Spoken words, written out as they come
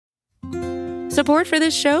Support for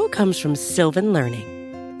this show comes from Sylvan Learning.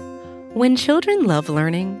 When children love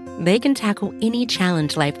learning, they can tackle any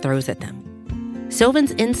challenge life throws at them.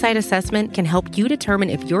 Sylvan's Insight Assessment can help you determine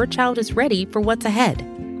if your child is ready for what's ahead.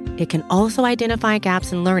 It can also identify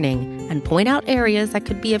gaps in learning and point out areas that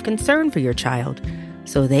could be of concern for your child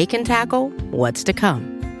so they can tackle what's to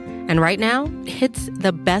come. And right now, it's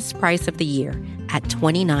the best price of the year at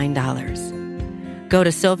 $29. Go to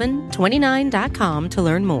sylvan29.com to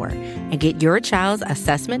learn more and get your child's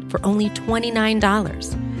assessment for only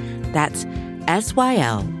 $29. That's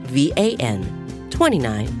SYLVAN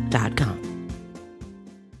 29.com.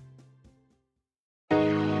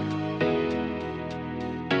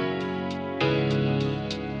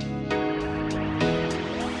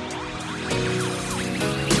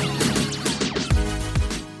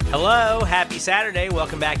 Hello, happy Saturday.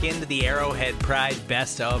 Welcome back into the Arrowhead Pride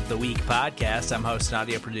Best of the Week podcast. I'm host and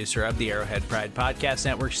audio producer of the Arrowhead Pride Podcast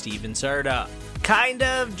Network, Steven Serta. Kind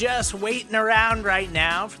of just waiting around right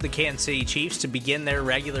now for the Kansas City Chiefs to begin their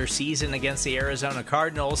regular season against the Arizona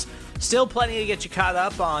Cardinals. Still plenty to get you caught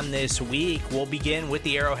up on this week. We'll begin with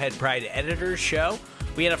the Arrowhead Pride Editors Show.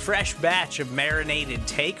 We had a fresh batch of marinated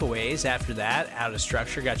takeaways. After that, Out of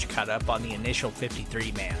Structure got you caught up on the initial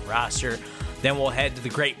 53-man roster. Then we'll head to the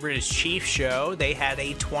Great British Chiefs Show. They had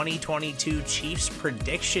a 2022 Chiefs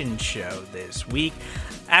prediction show this week.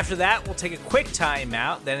 After that, we'll take a quick time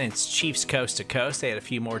out. Then it's Chiefs Coast to Coast. They had a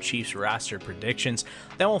few more Chiefs roster predictions.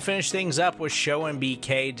 Then we'll finish things up with Show and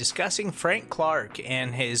BK discussing Frank Clark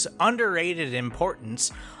and his underrated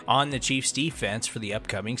importance on the Chiefs defense for the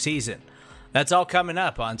upcoming season. That's all coming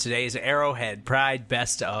up on today's Arrowhead Pride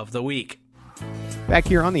Best of the Week. Back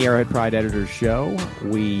here on the Arrowhead Pride Editors Show,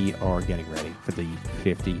 we are getting ready for the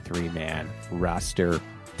 53-man roster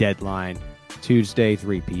deadline. Tuesday,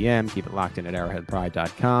 3 p.m. Keep it locked in at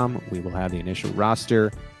arrowheadpride.com. We will have the initial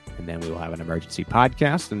roster, and then we will have an emergency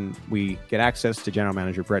podcast, and we get access to General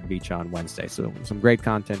Manager Brett Veach on Wednesday. So some great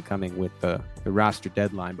content coming with the roster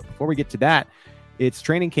deadline. But before we get to that, it's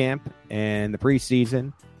training camp and the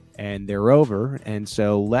preseason, and they're over. And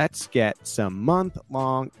so let's get some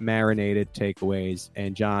month-long marinated takeaways.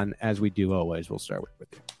 And John, as we do always, we'll start with you.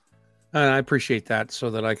 I appreciate that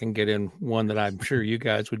so that I can get in one that I'm sure you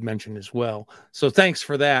guys would mention as well. So thanks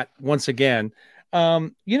for that once again.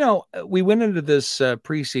 We went into this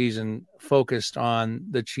preseason focused on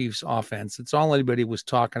the Chiefs offense. It's all anybody was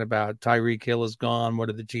talking about. Tyreek Hill is gone. What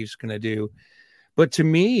are the Chiefs going to do? But to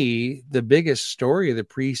me, the biggest story of the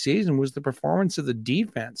preseason was the performance of the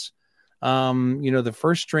defense. The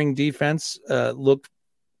first string defense looked,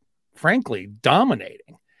 frankly,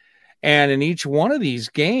 dominating. And in each one of these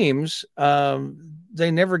games,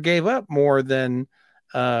 they never gave up more than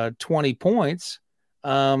 20 points.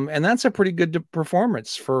 And that's a pretty good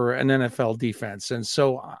performance for an NFL defense. And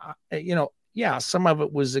so, some of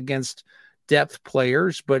it was against depth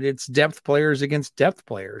players, but it's depth players against depth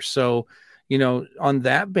players. So, on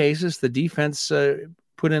that basis, the defense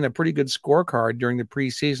put in a pretty good scorecard during the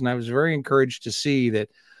preseason. I was very encouraged to see that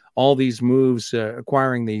all these moves,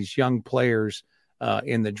 acquiring these young players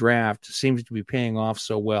in the draft, seems to be paying off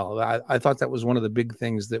so well. I thought that was one of the big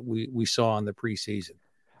things that we saw in the preseason.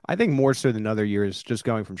 I think more so than other years, just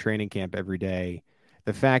going from training camp every day,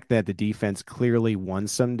 the fact that the defense clearly won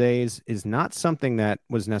some days is not something that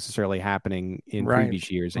was necessarily happening in previous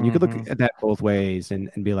years. And you could look at that both ways and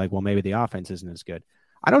be like, well, maybe the offense isn't as good.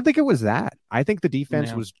 I don't think it was that. I think the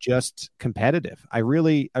defense was just competitive. I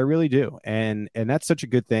really do. And that's such a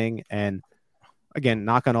good thing. And again,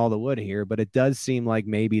 knock on all the wood here, but it does seem like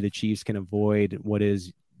maybe the Chiefs can avoid what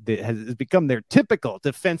has become their typical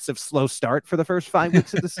defensive slow start for the first 5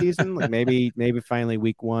 weeks of the season. Like maybe finally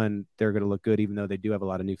week one, they're going to look good, even though they do have a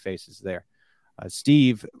lot of new faces there.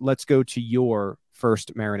 Steve, let's go to your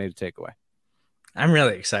first marinated takeaway. I'm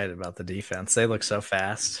really excited about the defense. They look so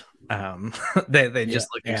fast. They just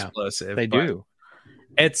look explosive. They do.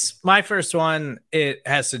 It's my first one. It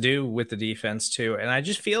has to do with the defense too. And I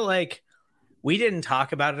just feel like we didn't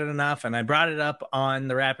talk about it enough, and I brought it up on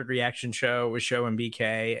the Rapid Reaction Show with Show and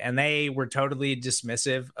BK, and they were totally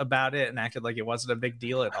dismissive about it and acted like it wasn't a big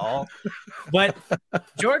deal at all. But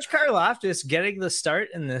George Karlaftis getting the start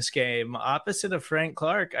in this game opposite of Frank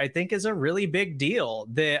Clark, I think is a really big deal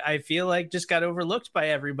that I feel like just got overlooked by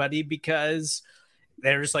everybody because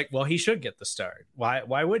they're just like, well, he should get the start. Why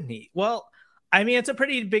wouldn't he? Well, I mean, it's a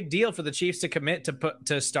pretty big deal for the Chiefs to commit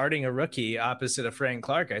to starting a rookie opposite of Frank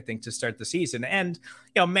Clark, I think, to start the season. And,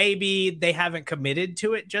 maybe they haven't committed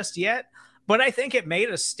to it just yet, But I think it made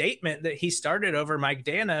a statement that he started over Mike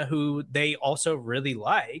Dana, who they also really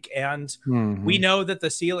like. And we know that the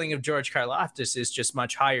ceiling of George Karlaftis is just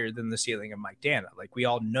much higher than the ceiling of Mike Dana. Like, we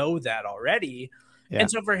all know that already. Yeah.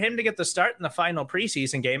 And so for him to get the start in the final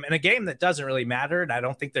preseason game, and a game that doesn't really matter, and I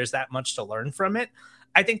don't think there's that much to learn from it,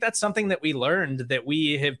 I think that's something that we learned that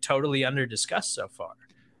we have totally under-discussed so far.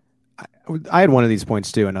 I had one of these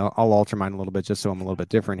points too, and I'll alter mine a little bit just so I'm a little bit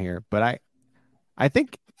different here. But I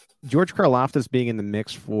think George Karlaftis being in the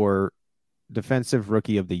mix for Defensive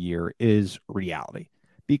Rookie of the Year is reality,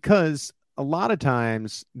 because a lot of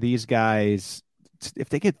times these guys, if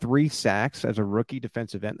they get 3 sacks as a rookie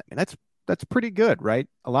defensive end, I mean, that's pretty good, right?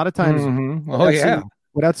 A lot of times,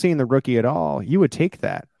 without seeing the rookie at all, you would take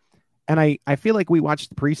that. And I feel like we watched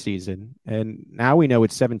the preseason, and now we know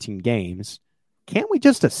it's 17 games. Can't we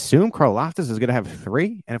just assume Karlaftis is going to have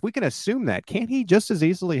 3? And if we can assume that, can't he just as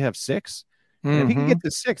easily have 6? And if he can get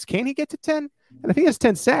to 6, can he get to 10? And if he has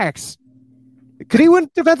 10 sacks, could he win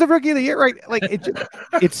Defensive Rookie of the Year? Right? Like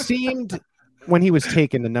it seemed when he was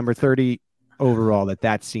taken the number 30 overall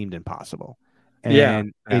that seemed impossible.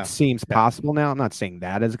 And it seems possible now. I'm not saying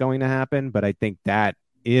that is going to happen, but I think that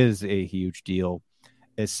is a huge deal,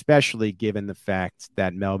 especially given the fact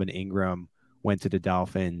that Melvin Ingram went to the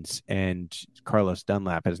Dolphins and Carlos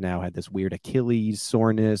Dunlap has now had this weird Achilles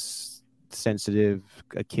soreness. Sensitive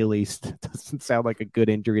Achilles doesn't sound like a good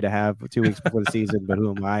injury to have 2 weeks before the season, but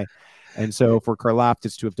who am I? And so for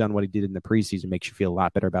Karlaftis to have done what he did in the preseason makes you feel a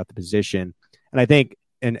lot better about the position. And I think,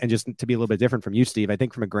 and just to be a little bit different from you, Steve, I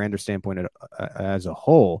think from a grander standpoint as a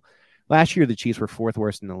whole, last year the Chiefs were 4th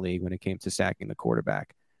worst in the league when it came to sacking the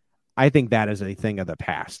quarterback. I think that is a thing of the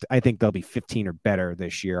past. I think they'll be 15 or better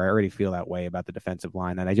this year. I already feel that way about the defensive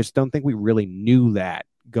line, and I just don't think we really knew that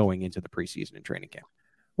going into the preseason and training camp.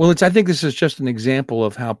 Well, I think this is just an example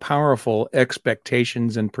of how powerful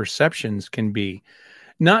expectations and perceptions can be.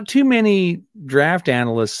 Not too many draft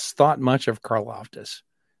analysts thought much of Karlaftis.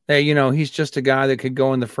 He's just a guy that could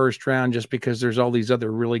go in the first round just because there's all these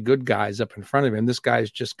other really good guys up in front of him. This guy's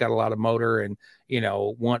just got a lot of motor and,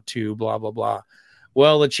 want to blah, blah, blah.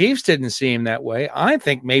 Well, the Chiefs didn't see him that way. I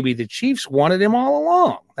think maybe the Chiefs wanted him all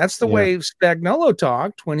along. That's the way Spagnuolo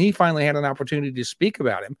talked when he finally had an opportunity to speak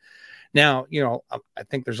about him. Now, I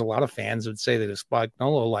think there's a lot of fans that would say that if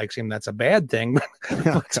Spagnuolo likes him, that's a bad thing.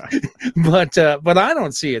 but I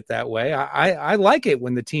don't see it that way. I like it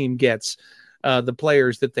when the team gets the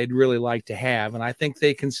players that they'd really like to have. And I think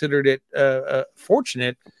they considered it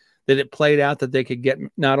fortunate that it played out that they could get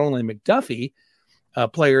not only McDuffie, a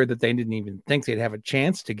player that they didn't even think they'd have a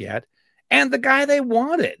chance to get, and the guy they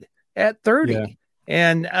wanted at 30. Yeah.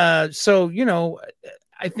 And so,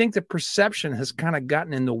 I think the perception has kind of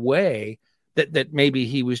gotten in the way that maybe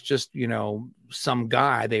he was just, some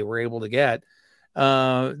guy they were able to get,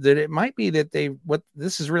 that it might be that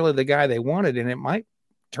this is really the guy they wanted, and it might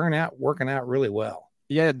turn out working out really well.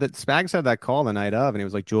 Yeah, that Spags had that call the night of, and he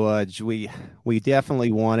was like, George, we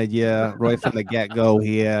definitely wanted you right from the get-go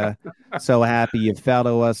here. So happy you fell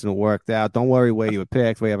to us and it worked out. Don't worry where you were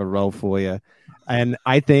picked. We have a role for you. And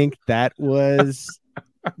I think that was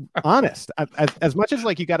honest. As much as,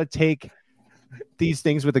 like, you got to take these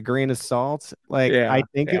things with a grain of salt, like, I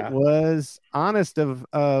think it was honest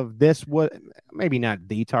of this, what maybe not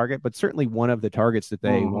the target, but certainly one of the targets that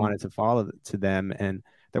they wanted to follow to them. And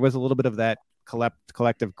there was a little bit of that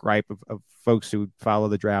collective gripe of folks who follow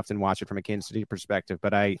the draft and watch it from a Kansas City perspective.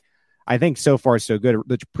 But I think so far so good.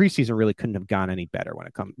 The preseason really couldn't have gone any better when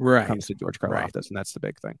it comes to George Karlaftis, and that's the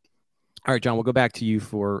big thing. All right, John, we'll go back to you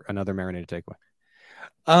for another Marinated takeaway.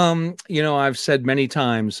 I've said many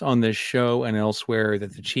times on this show and elsewhere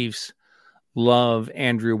that the Chiefs love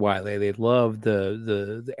Andrew Wiley. They love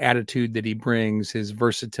the attitude that he brings, his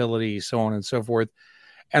versatility, so on and so forth.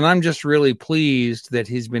 And I'm just really pleased that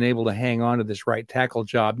he's been able to hang on to this right tackle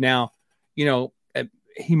job. Now,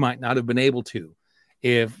 he might not have been able to.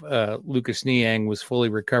 If Lucas Niang was fully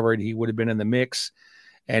recovered, he would have been in the mix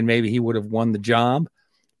and maybe he would have won the job.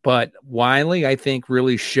 But Wiley, I think,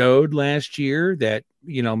 really showed last year that,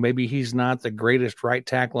 maybe he's not the greatest right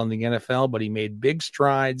tackle in the NFL, but he made big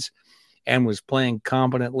strides and was playing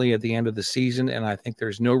competently at the end of the season. And I think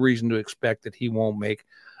there's no reason to expect that he won't make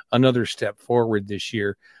another step forward this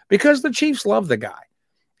year, because the Chiefs love the guy,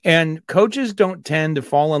 and coaches don't tend to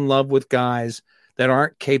fall in love with guys that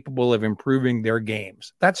aren't capable of improving their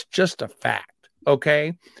games. That's just a fact.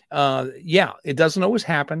 Okay. It doesn't always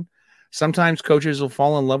happen. Sometimes coaches will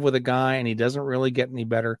fall in love with a guy and he doesn't really get any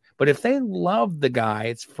better, but if they love the guy,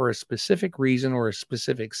 it's for a specific reason or a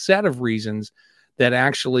specific set of reasons that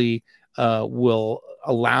actually will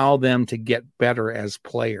allow them to get better as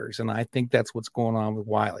players. And I think that's what's going on with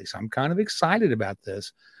Wiley. So I'm kind of excited about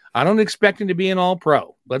this. I don't expect him to be an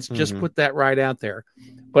all-pro. Let's just put that right out there.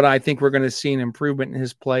 But I think we're going to see an improvement in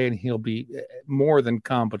his play, and he'll be more than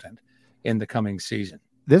competent in the coming season.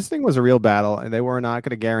 This thing was a real battle, and they were not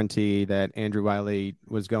going to guarantee that Andrew Wiley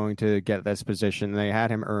was going to get this position. They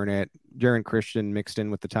had him earn it. Jaron Christian mixed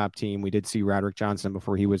in with the top team. We did see Roderick Johnson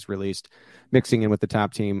before he was released mixing in with the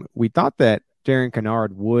top team. We thought that Darren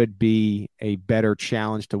Kennard would be a better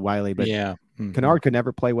challenge to Wiley, but Kennard could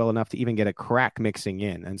never play well enough to even get a crack mixing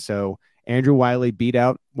in. And so Andrew Wiley beat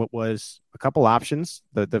out what was a couple options,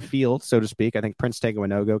 the field, so to speak. I think Prince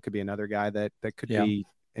Teguanogo could be another guy that could be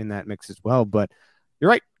in that mix as well. But you're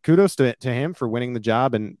right. Kudos to him for winning the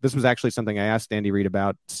job. And this was actually something I asked Andy Reid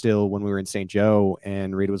about still when we were in St. Joe.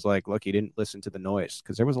 And Reid was like, look, he didn't listen to the noise,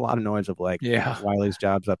 because there was a lot of noise of Wiley's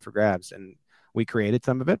job's up for grabs. And we created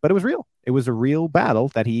some of it, but it was real. It was a real battle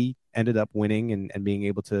that he ended up winning and being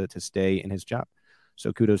able to stay in his job.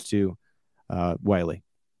 So kudos to Wiley.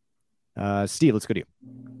 Steve, let's go to you.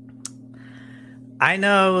 I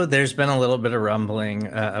know there's been a little bit of rumbling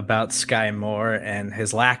about Sky Moore and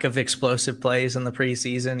his lack of explosive plays in the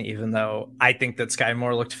preseason, even though I think that Sky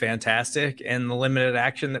Moore looked fantastic in the limited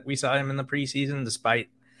action that we saw him in the preseason, despite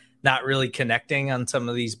not really connecting on some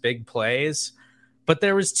of these big plays. But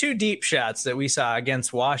there was 2 deep shots that we saw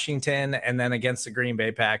against Washington and then against the Green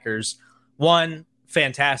Bay Packers. One,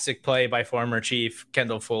 fantastic play by former Chief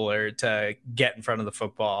Kendall Fuller to get in front of the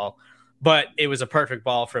football. But it was a perfect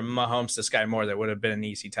ball from Mahomes to Sky Moore that would have been an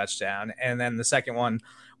easy touchdown. And then the second one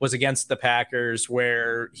was against the Packers,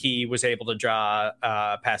 where he was able to draw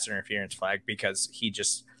a pass interference flag because he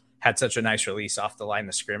just had such a nice release off the line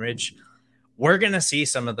of scrimmage. We're going to see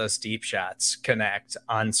some of those deep shots connect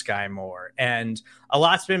on Sky Moore. And a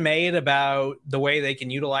lot's been made about the way they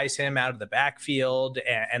can utilize him out of the backfield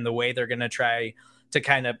and the way they're going to try to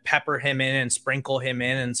kind of pepper him in and sprinkle him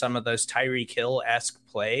in some of those Tyreek Hill-esque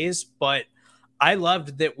plays. But I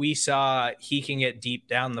loved that we saw he can get deep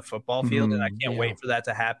down the football field, and I can't wait for that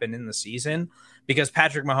to happen in the season, because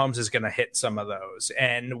Patrick Mahomes is going to hit some of those.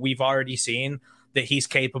 And we've already seen that he's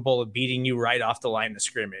capable of beating you right off the line of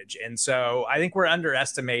scrimmage. And so I think we're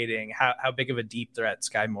underestimating how big of a deep threat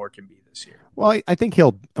Sky Moore can be this year. Well, I think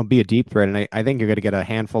he'll be a deep threat, and I think you're going to get a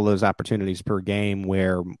handful of those opportunities per game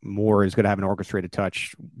where Moore is going to have an orchestrated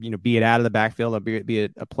touch, be it out of the backfield or be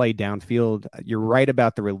it a play downfield. You're right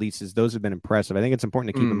about the releases. Those have been impressive. I think it's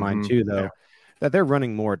important to keep in mind, too, though, that they're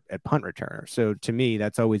running more at punt returner. So to me,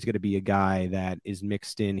 that's always going to be a guy that is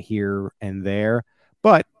mixed in here and there.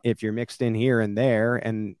 But if you're mixed in here and there,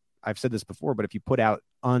 and I've said this before, but if you put out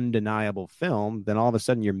undeniable film, then all of a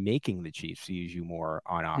sudden you're making the Chiefs use you more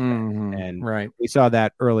on offense. And we saw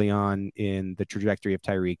that early on in the trajectory of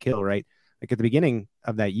Tyreek Hill, right? Like at the beginning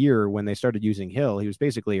of that year, when they started using Hill, he was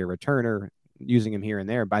basically a returner, using him here and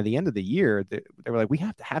there. By the end of the year, they were like, we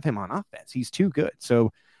have to have him on offense. He's too good.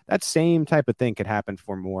 So that same type of thing could happen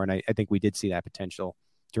for Moore. And I think we did see that potential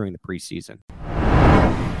during the preseason.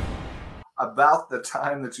 About the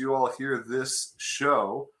time that you all hear this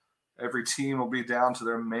show, every team will be down to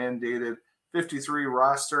their mandated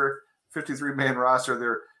 53-man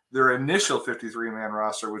roster, their initial 53-man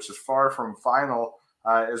roster, which is far from final,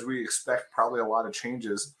 as we expect probably a lot of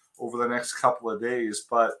changes over the next couple of days.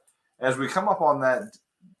 But as we come up on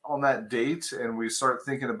that date and we start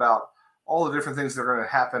thinking about all the different things that are going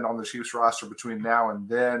to happen on the Chiefs roster between now and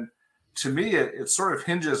then, to me, it sort of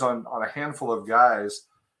hinges on a handful of guys.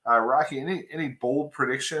 Rocky, any bold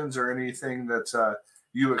predictions or anything that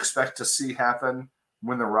you expect to see happen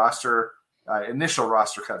when the initial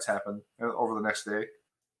roster cuts happen over the next day?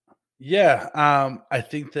 Yeah, I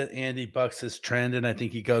think that Andy bucks his trend, and I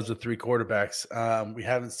think he goes with 3 quarterbacks. We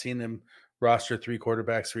haven't seen him roster 3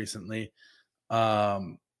 quarterbacks recently.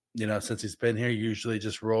 Since he's been here, usually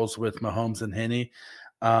just rolls with Mahomes and Henne.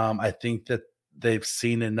 I think that they've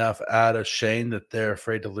seen enough out of Shane that they're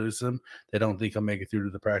afraid to lose him. They don't think he'll make it through to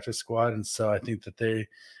the practice squad. And so I think that they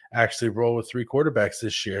actually roll with 3 quarterbacks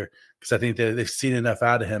this year, because I think they've seen enough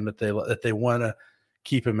out of him that they want to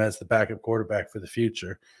keep him as the backup quarterback for the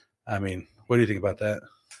future. I mean, what do you think about that?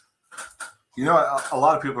 A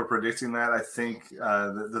lot of people are predicting that. I think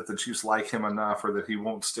that the Chiefs like him enough, or that he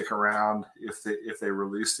won't stick around if they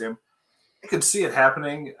released him. I could see it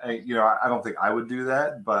happening. I don't think I would do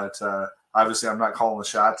that, but obviously I'm not calling the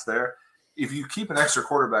shots there. If you keep an extra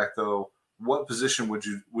quarterback, though, what position would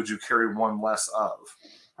you carry one less of?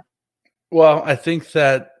 Well, I think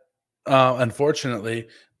that unfortunately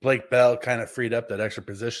Blake Bell kind of freed up that extra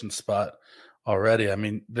position spot already. I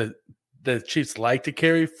mean, the Chiefs like to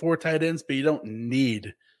carry 4 tight ends, but you don't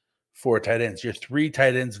need 4 tight ends. You're 3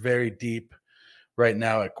 tight ends very deep right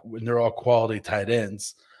now, and they're all quality tight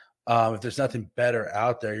ends. If there's nothing better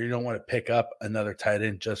out there, you don't want to pick up another tight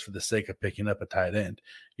end just for the sake of picking up a tight end.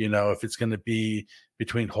 If it's going to be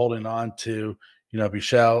between holding on to,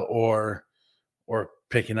 Bichelle or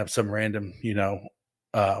picking up some random,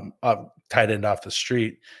 tight end off the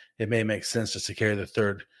street, it may make sense just to carry the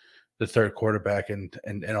third quarterback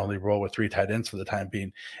and only roll with 3 tight ends for the time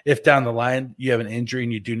being. If down the line you have an injury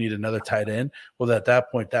and you do need another tight end, well, at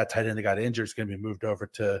that point, that tight end that got injured is going to be moved over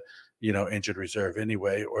to, injured reserve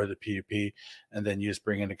anyway, or the PUP, and then you just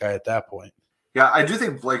bring in a guy at that point. Yeah, I do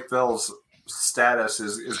think Blake Bell's status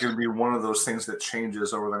is going to be one of those things that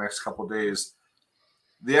changes over the next couple of days.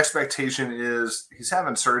 The expectation is he's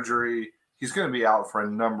having surgery. He's going to be out for a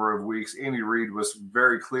number of weeks. Andy Reid was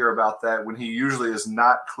very clear about that when he usually is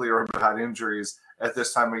not clear about injuries at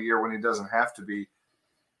this time of year when he doesn't have to be.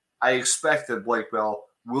 I expect that Blake Bell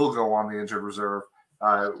will go on the injured reserve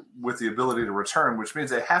with the ability to return, which means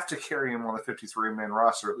they have to carry him on the 53-man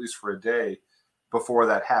roster at least for a day before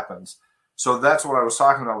that happens. So that's what I was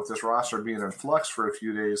talking about with this roster being in flux for a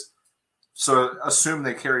few days. So assume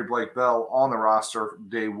they carry Blake Bell on the roster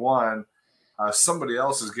day one. Somebody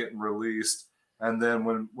else is getting released. And then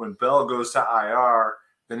when Bell goes to IR,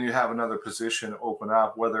 then you have another position open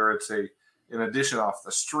up, whether it's an addition off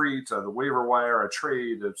the street, the waiver wire, a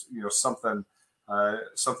trade, something,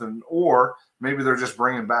 or maybe they're just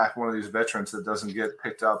bringing back one of these veterans that doesn't get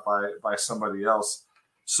picked up by somebody else.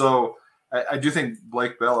 So I do think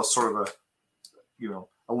Blake Bell is sort of a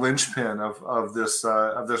linchpin of this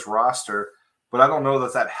roster, but I don't know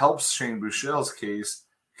that helps Shane Buechele's case,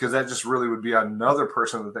 because that just really would be another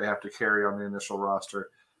person that they have to carry on the initial roster.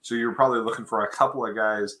 So you're probably looking for a couple of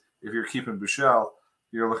guys. If you're keeping Buechele,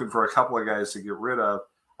 you're looking for a couple of guys to get rid of.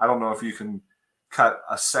 I don't know if you can cut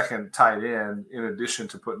a second tight end in addition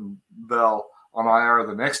to putting Bell on IR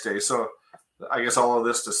the next day. So I guess all of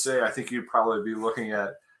this to say, I think you'd probably be looking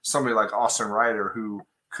at somebody like Austin Ryder, who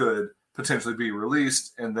could potentially be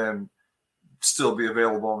released and then still be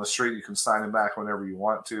available on the street. You can sign him back whenever you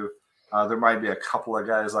want to. There might be a couple of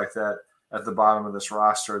guys like that at the bottom of this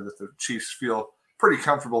roster that the Chiefs feel pretty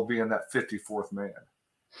comfortable being that 54th man.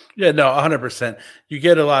 Yeah, no, 100%. You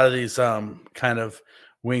get a lot of these kind of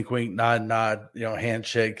wink, wink, nod, nod,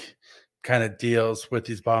 handshake kind of deals with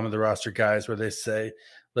these bottom of the roster guys where they say,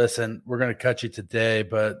 listen, we're going to cut you today,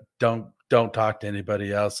 but don't talk to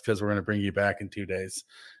anybody else because we're going to bring you back in 2 days,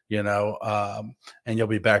 and you'll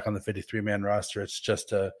be back on the 53-man roster. It's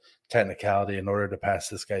just a technicality in order to pass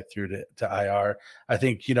this guy through to IR. I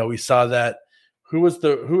think, we saw that. Who was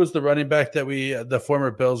the running back that the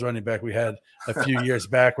former Bills running back we had a few years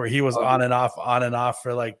back, where he was on and off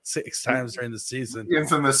for like 6 times during the season?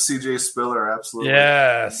 Infamous CJ Spiller. Absolutely.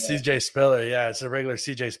 Yeah. CJ Spiller. Yeah. It's a regular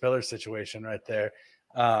CJ Spiller situation right there.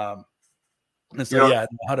 And so,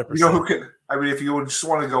 100%. If you just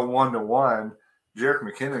want to go 1-to-1, Jerick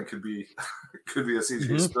McKinnon could be a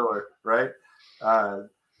CJ Spiller, right?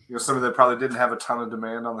 Somebody that probably didn't have a ton of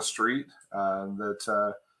demand on the street,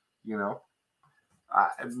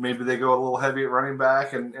 maybe they go a little heavy at running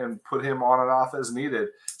back and put him on and off as needed.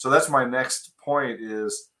 So that's my next point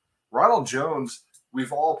is Ronald Jones.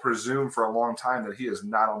 We've all presumed for a long time that he is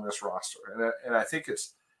not on this roster. And I think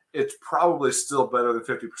it's probably still better than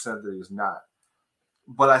 50% that he's not.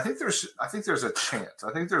 But I think there's a chance.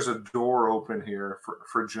 I think there's a door open here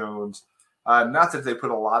for Jones. Not that they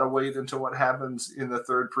put a lot of weight into what happens in the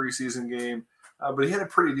third preseason game, but he had a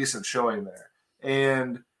pretty decent showing there.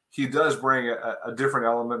 And he does bring a different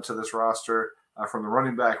element to this roster from the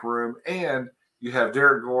running back room. And you have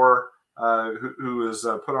Derek Gore, who is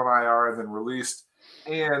put on IR and then released.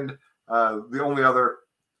 And the only other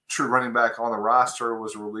true running back on the roster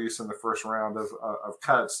was released in the first round of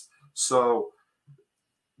cuts. So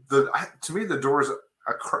to me, the door's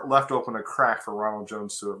left open a crack for Ronald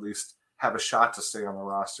Jones to at least have a shot to stay on the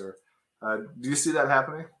roster. Do you see that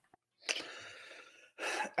happening?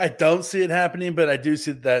 I don't see it happening, but I do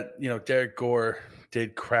see that, Derek Gore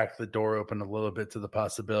did crack the door open a little bit to the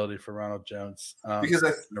possibility for Ronald Jones. Because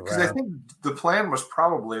I think the plan was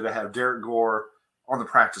probably to have Derek Gore on the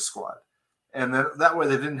practice squad. And then that way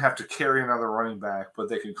they didn't have to carry another running back, but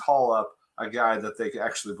they could call up a guy that they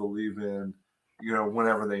actually believe in,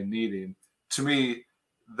 whenever they need him. To me,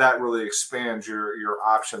 that really expands your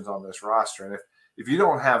options on this roster. And if you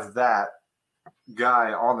don't have that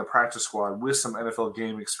guy on the practice squad with some NFL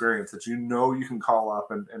game experience that you can call up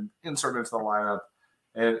and insert into the lineup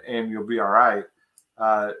and you'll be all right,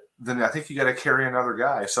 then I think you got to carry another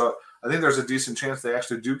guy. So I think there's a decent chance they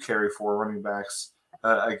actually do carry 4 running backs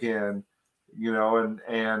again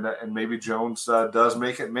and maybe Jones does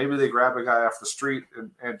make it. Maybe they grab a guy off the street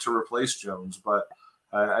and to replace Jones, but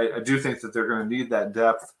I do think that they're going to need that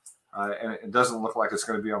depth, and it doesn't look like it's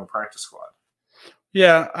going to be on the practice squad.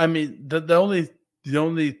 Yeah, I mean the only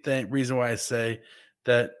reason why I say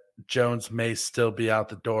that Jones may still be out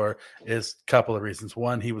the door is a couple of reasons.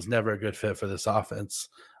 One, he was never a good fit for this offense.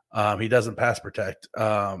 He doesn't pass protect.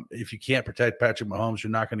 If you can't protect Patrick Mahomes,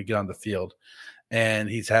 you're not going to get on the field. And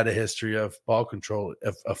he's had a history of ball control,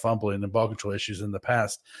 of fumbling and ball control issues in the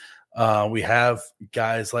past. We have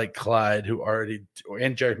guys like Clyde and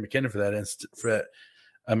Jerick McKinnon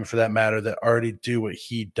for that matter, that already do what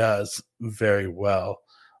he does very well.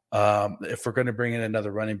 If we're going to bring in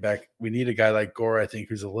another running back, we need a guy like Gore, I think,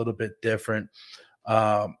 who's a little bit different,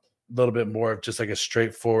 a little bit more of just like a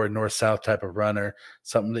straightforward north-south type of runner,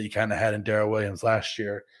 something that you kind of had in Darrell Williams last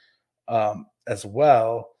year as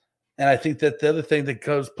well. And I think that the other thing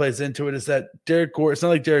that plays into it is that Derek Gore, it's not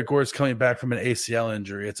like Derek Gore is coming back from an ACL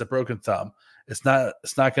injury. It's a broken thumb. It's not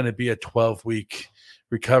going to be a 12-week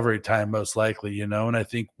recovery time, most likely, And I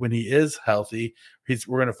think when he is healthy,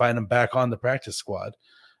 we're going to find him back on the practice squad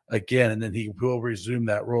again, and then he will resume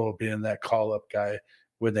that role of being that call-up guy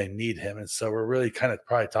when they need him. And so we're really kind of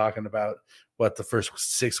probably talking about the first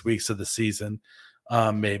 6 weeks of the season,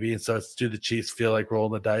 maybe. And so do the Chiefs feel like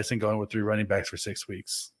rolling the dice and going with 3 running backs for 6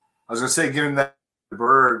 weeks? I was going to say, giving that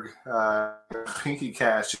Berg pinky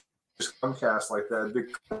cast, just come cast like that,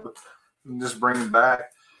 big, and just bring him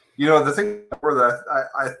back. The thing that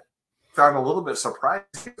I found a little bit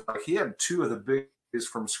surprising, like he had 2 of the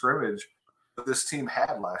biggest from scrimmage that this team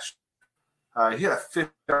had last year. He had a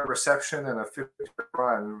 50-yard reception and a 50-yard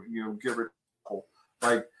run, give or take.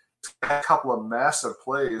 Like, a couple of massive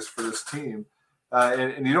plays for this team.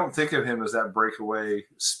 And you don't think of him as that breakaway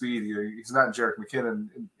speed. He's not Jerick McKinnon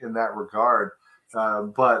in that regard,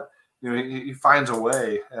 but he finds a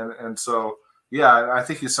way, and so I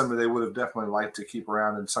think he's somebody they would have definitely liked to keep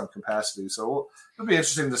around in some capacity. So it'll be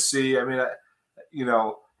interesting to see. I mean,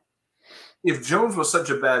 if Jones was such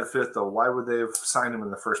a bad fit, though, why would they have signed him in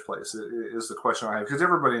the first place? Is the question I have, because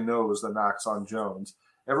everybody knows the knocks on Jones.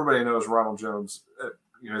 Everybody knows Ronald Jones,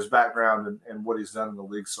 his background and what he's done in the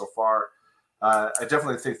league so far. I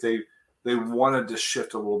definitely think they wanted to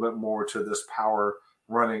shift a little bit more to this power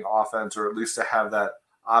running offense, or at least to have that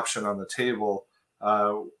option on the table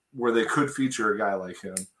where they could feature a guy like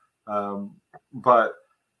him. But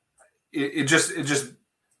it just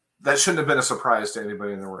that shouldn't have been a surprise to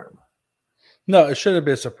anybody in the room. No, it shouldn't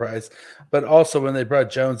be a surprise. But also, when they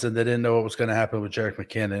brought Jones in, they didn't know what was going to happen with Jerick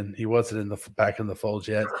McKinnon. He wasn't back in the fold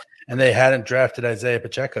yet, and they hadn't drafted Isaiah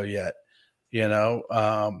Pacheco yet.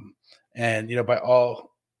 And, by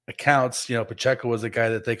all accounts, Pacheco was a guy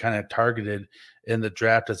that they kind of targeted in the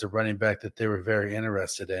draft as a running back that they were very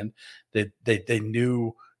interested in. They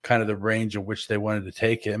knew kind of the range in which they wanted to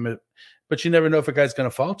take him. But you never know if a guy's going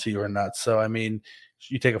to fall to you or not. So, I mean,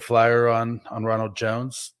 you take a flyer on Ronald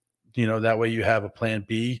Jones, that way you have a plan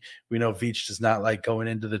B. We know Veach does not like going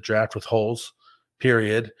into the draft with holes,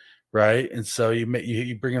 period, right? And so you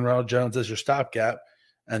bring in Ronald Jones as your stopgap,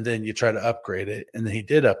 and then you try to upgrade it. And then he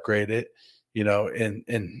did upgrade it,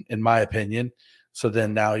 in my opinion. So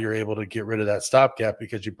then now you're able to get rid of that stopgap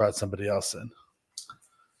because you brought somebody else in.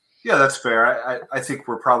 Yeah, that's fair. I think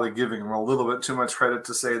we're probably giving them a little bit too much credit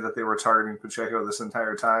to say that they were targeting Pacheco this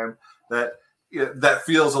entire time. That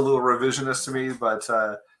feels a little revisionist to me, but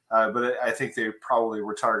I think they probably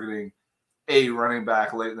were targeting a running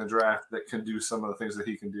back late in the draft that can do some of the things that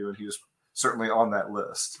he can do, and he was certainly on that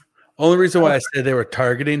list. Only reason why I say they were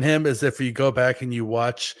targeting him is if you go back and you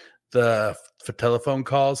watch the telephone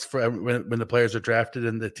calls for when the players are drafted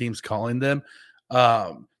and the team's calling them,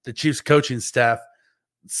 the Chiefs coaching staff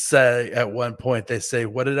say at one point, they say,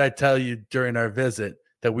 "What did I tell you during our visit?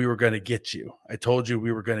 That we were going to get you. I told you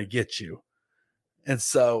we were going to get you." And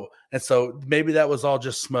so maybe that was all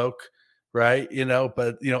just smoke, right?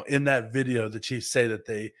 But in that video, the Chiefs say that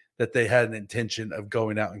they had an intention of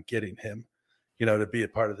going out and getting him, to be a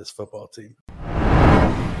part of this football team.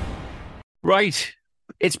 Right.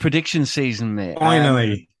 It's prediction season, mate.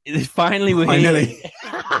 Finally. Finally.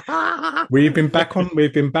 We've been back on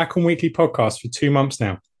weekly podcasts for 2 months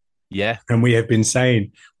now. Yeah. And we have been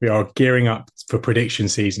saying we are gearing up for prediction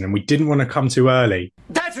season, and we didn't want to come too early.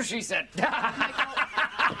 That's what she said.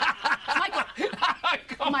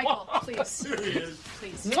 Michael, please.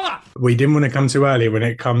 We didn't want to come too early when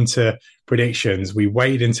it comes to predictions. We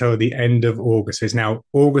waited until the end of August. It's now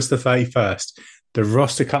August the 31st. The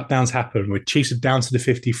roster cut downs happen. We're Chiefs are down to the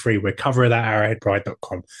 53. We're covering that at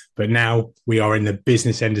arrowheadpride.com. But now we are in the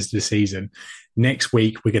business end of the season. Next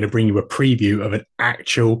week, we're going to bring you a preview of an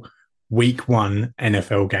actual week 1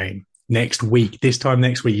 NFL game. Next week, this time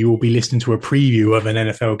next week, you will be listening to a preview of an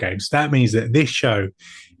NFL game. So that means that this show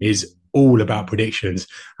is all about predictions.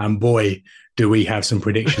 And boy, do we have some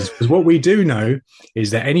predictions. Because what we do know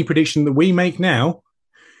is that any prediction that we make now,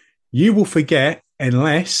 you will forget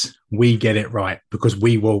unless we get it right, because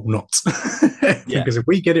we will not. Because if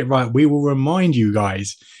we get it right, we will remind you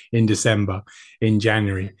guys in December, in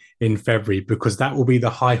January, in February, because that will be the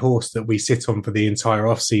high horse that we sit on for the entire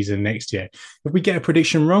off season next year. If we get a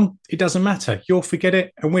prediction wrong, it doesn't matter. You'll forget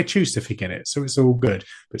it and we'll choose to forget it. So it's all good.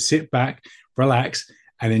 But sit back, relax,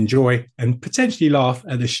 and enjoy and potentially laugh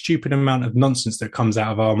at the stupid amount of nonsense that comes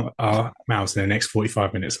out of our mouths in the next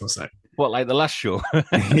 45 minutes or so. What, like the last show?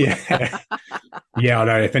 Yeah. Yeah, I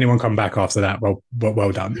know. If anyone come back after that,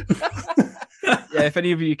 well done. Yeah, if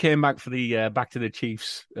any of you came back for the Back to the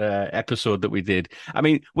Chiefs episode that we did, I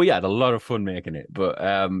mean, we had a lot of fun making it. But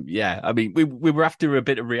yeah, I mean, we were after a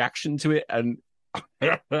bit of reaction to it, and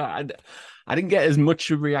I didn't get as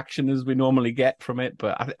much of reaction as we normally get from it.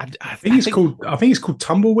 But I think it's called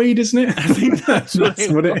tumbleweed, isn't it? I think that's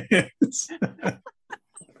what it is.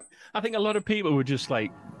 I think a lot of people were just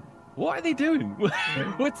like, what are they doing?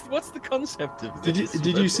 What's the concept of this?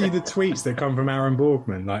 Did you see the tweets that come from Aaron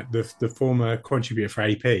Borgman, like the former contributor for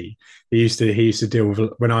AP? He used to deal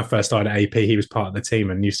with, when I first started at AP, he was part of the team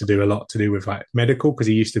and used to do a lot to do with like medical, because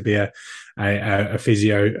he used to be a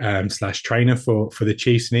physio / trainer for the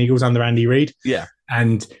Chiefs and Eagles under Andy Reid. Yeah.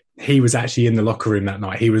 And he was actually in the locker room that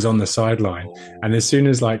night. He was on the sideline. Oh. And as soon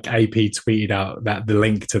as like AP tweeted out that the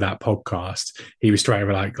link to that podcast, he was straight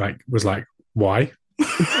away was like, why?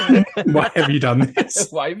 Why have you done this?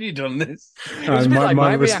 Why have you done this?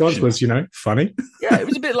 My response was, funny. Yeah, it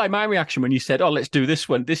was a bit like my reaction when you said, "Oh, let's do this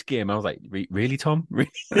game." I was like, "Really, Tom?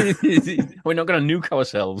 Really? We're not going to nuke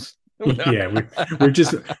ourselves." Yeah, we've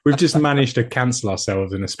just managed to cancel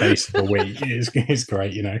ourselves in a space of a week. It's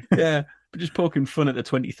great, Yeah, but just poking fun at the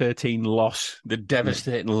 2013 loss, the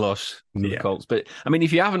devastating loss to the Colts. But I mean,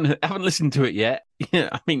 if you haven't listened to it yet,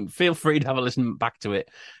 I mean, feel free to have a listen back to it,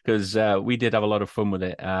 because we did have a lot of fun with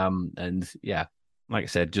it. And yeah, like I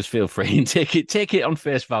said, just feel free and take it on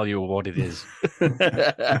face value of what it is.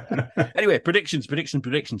 Anyway, predictions.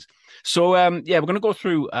 So yeah, we're going to go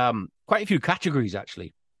through quite a few categories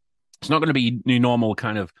actually. It's not going to be your normal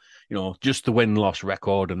kind of, just the win-loss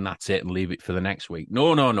record and that's it and leave it for the next week.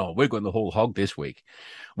 No. We're going the whole hog this week.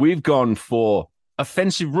 We've gone for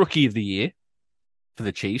Offensive Rookie of the Year for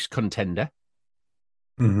the Chiefs, contender.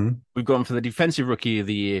 Mm-hmm. We've gone for the Defensive Rookie of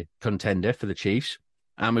the Year, contender for the Chiefs.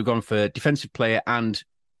 And we've gone for Defensive Player and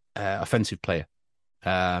Offensive Player.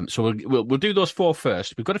 So we'll do those four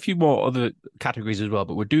first. We've got a few more other categories as well,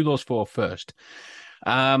 but we'll do those four first.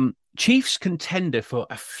 Chiefs contender for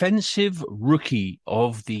Offensive Rookie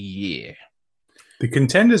of the Year. The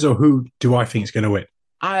contenders, or who do I think is going to win?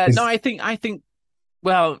 No, I think.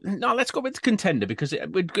 Well, no, let's go with the contender, because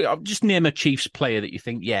I'll just name a Chiefs player that you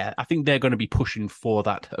think. Yeah, I think they're going to be pushing for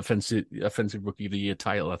that offensive Rookie of the Year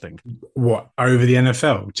title. I think. What, over the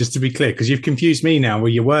NFL? Just to be clear, because you've confused me now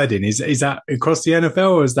with your wording. Is that across the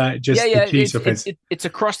NFL, or is that just the Chiefs offensive? It's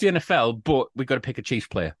across the NFL, but we've got to pick a Chiefs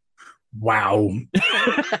player. Wow.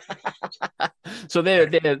 So they're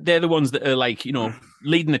the ones that are like,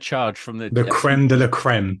 leading the charge from the creme de la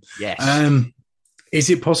creme. Yes. Is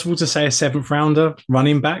it possible to say a 7th rounder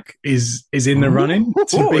running back is in the running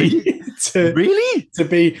to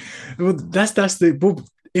be? Well, that's the. Well,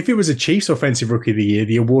 if it was a Chiefs Offensive Rookie of the Year,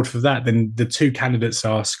 the award for that, then the two candidates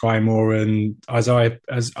are Sky Moore and Isaiah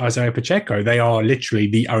Pacheco. They are literally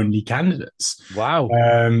the only candidates. Wow.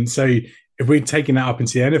 So if we're taking that up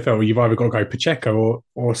into the NFL, you've either got to go Pacheco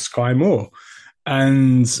or Sky Moore.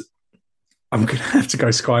 And I'm going to have to go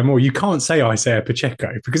Sky Moore. You can't say Isaiah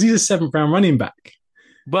Pacheco because he's a 7th round running back.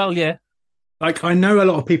 Well, yeah. Like, I know a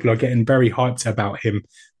lot of people are getting very hyped about him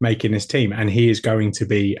making this team, and he is going to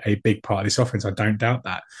be a big part of this offense. I don't doubt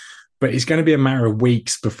that. But it's going to be a matter of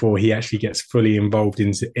weeks before he actually gets fully involved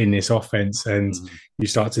in this offense, and you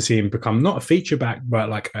start to see him become not a feature back, but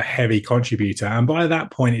like a heavy contributor. And by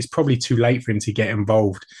that point, it's probably too late for him to get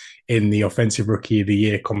involved in the Offensive Rookie of the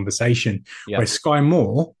Year conversation. Yep. Where Sky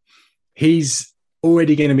Moore, he's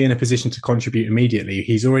already going to be in a position to contribute immediately.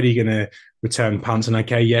 He's already going to return punts. And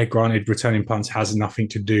granted, returning punts has nothing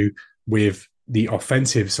to do with the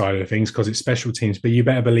offensive side of things because it's special teams, but you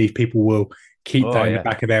better believe people will keep that in the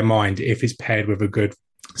back of their mind if it's paired with a good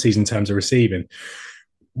season in terms of receiving.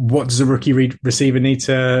 What does a rookie receiver need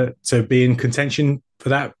to be in contention for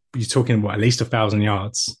that? You're talking, at least 1,000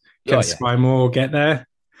 yards. Can Sky Moore get there?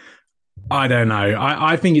 I don't know.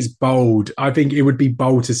 I think it's bold. I think it would be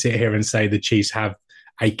bold to sit here and say the Chiefs have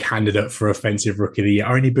a candidate for offensive rookie of the year,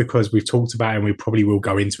 only because we've talked about, and we probably will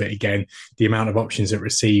go into it again, the amount of options at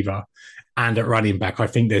receiver and at running back. I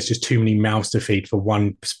think there's just too many mouths to feed for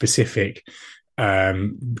one specific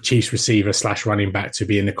Chiefs receiver / running back to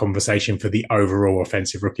be in the conversation for the overall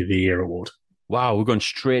offensive rookie of the year award. Wow, we're going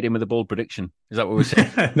straight in with a bold prediction. Is that what we're saying?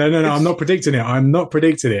 No. I'm not predicting it. I'm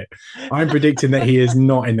predicting that he is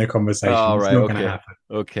not in the conversation. Oh, it's right. not Okay. going to happen.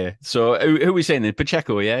 Okay. So who are we saying then?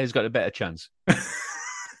 Pacheco, yeah? He's got a better chance.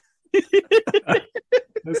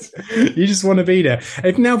 You just want to be there.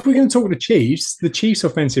 If we're going to talk the Chiefs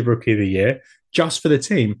offensive rookie of the year, just for the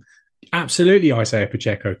team, absolutely Isaiah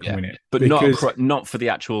Pacheco can win it. But not for the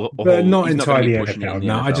actual... But not entirely NFL.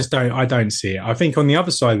 No, NFL. I don't see it. I think on the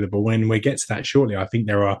other side of the ball, when we get to that shortly, I think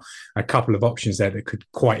there are a couple of options there that could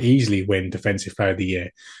quite easily win Defensive Player of the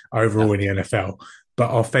Year overall in the NFL. But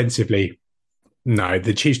offensively, no.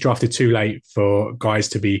 The Chiefs drafted too late for guys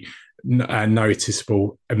to be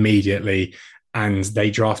noticeable immediately, and they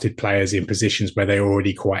drafted players in positions where they're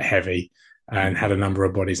already quite heavy and had a number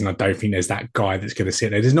of bodies. And I don't think there's that guy that's going to sit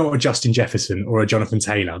there. There's not a Justin Jefferson or a Jonathan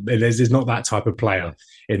Taylor. There's not that type of player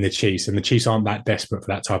in the Chiefs, and the Chiefs aren't that desperate for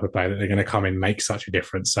that type of player that they're going to come in and make such a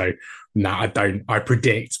difference. So no, I don't. I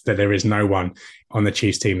predict that there is no one on the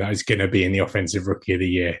Chiefs team that is going to be in the offensive rookie of the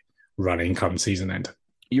year running come season end.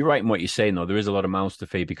 You're right in what you're saying, though. There is a lot of mouths to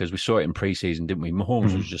feed because we saw it in preseason, didn't we?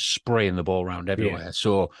 Mahomes was just spraying the ball around everywhere. Yeah.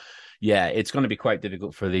 So, yeah, it's going to be quite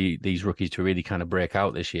difficult for these rookies to really kind of break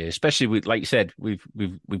out this year, especially with, like you said, we've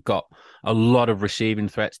got a lot of receiving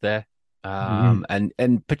threats there,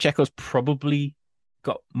 and Pacheco's probably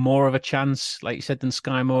got more of a chance, like you said, than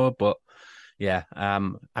Sky Moore, but. Yeah, I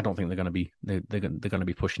don't think they're going to be they're going to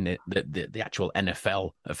be pushing the actual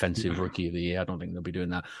NFL offensive rookie of the year. I don't think they'll be doing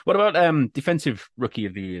that. What about defensive rookie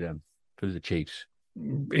of the year then for the Chiefs?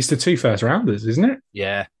 It's the 2 first rounders, isn't it?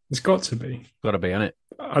 Yeah, it's got to be. Got to be, isn't it?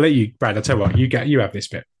 I'll let you, Brad. I'll tell you what, you have this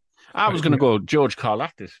bit. I was going to go George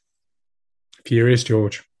Karlaftis. Furious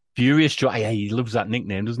George. Yeah, he loves that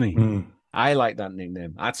nickname, doesn't he? I like that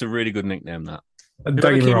nickname. That's a really good nickname. That. Don't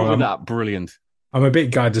get me wrong. That brilliant. I'm a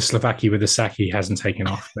bit gutted to Slovakia with the Saki hasn't taken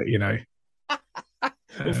off, but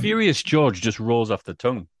Well, Furious George just rolls off the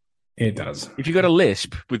tongue. It does. If you got a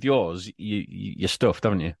lisp with yours, you're stuffed,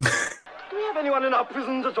 haven't you? Do we have anyone in our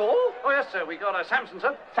prisons at all? Oh, yes, sir. We got Samson,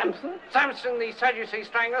 sir. Samson? Samson, the Sadducee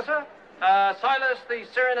strangler, sir. Silas, the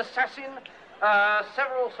Syrian assassin.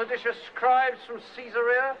 Several seditious scribes from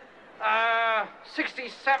Caesarea.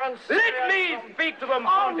 67... Let me speak to them,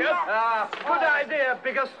 Pontius. Good idea,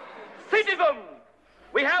 Biggus. 30 them.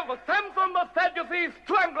 We have Samson the Sadducee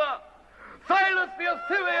strangler, Silas the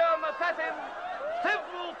Assyrian assassin,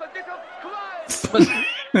 several seditious scribes.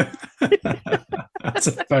 I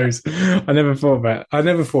suppose I never thought about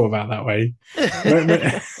that way.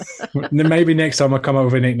 Maybe next time I come up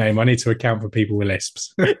with a nickname, I need to account for people with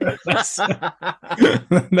lisps. That's what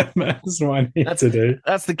I need to do.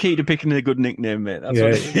 That's the key to picking a good nickname, mate. That's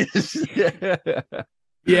what it is.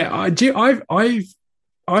 Yeah,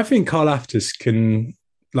 I think Karlaftis can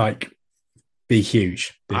be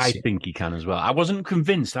huge. I think he can as well. I wasn't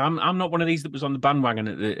convinced. I'm not one of these that was on the bandwagon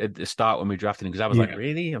at the start when we drafted him because I was like,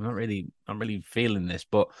 really? I'm not really feeling this.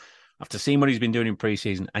 But after seeing what he's been doing in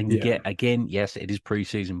preseason, and again, yes, it is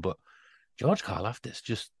preseason, but George Karlaftis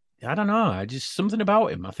just, I don't know, just something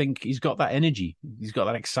about him. I think he's got that energy. He's got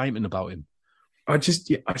that excitement about him. I just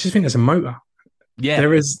think there's a motor. Yeah,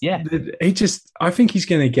 there is. Yeah, I think he's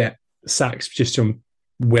going to get sacks just from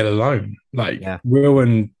will alone, will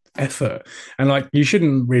and effort. And you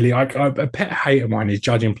shouldn't really, a pet hate of mine is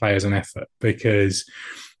judging players on effort, because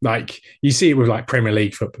you see it with Premier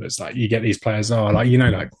League footballers. You get these players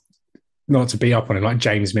not to be up on it, like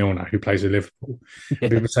James Milner, who plays with Liverpool. Yeah.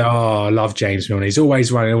 People say, I love James Milner, he's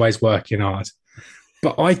always running, always working hard.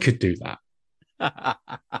 But I could do that.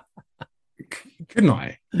 Couldn't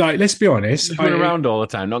I? Let's be honest. Just run around all the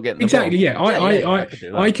time, not getting exactly. Yeah,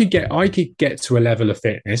 I could get to a level of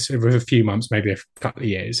fitness over a few months, maybe a couple of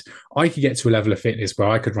years. I could get to a level of fitness where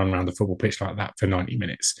I could run around the football pitch like that for 90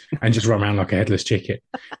 minutes and just run around like a headless chicken.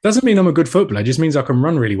 Doesn't mean I'm a good footballer. It just means I can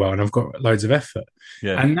run really well and I've got loads of effort.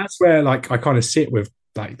 Yeah. And that's where I kind of sit with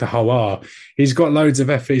the whole he's got loads of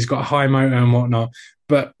effort, he's got high motor and whatnot,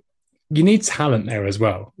 but you need talent there as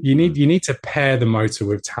well. You need to pair the motor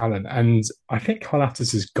with talent, and I think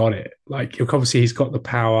Karlaftis has got it. Obviously he's got the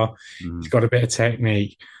power, he's got a bit of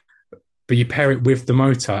technique, but you pair it with the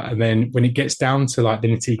motor, and then when it gets down to like the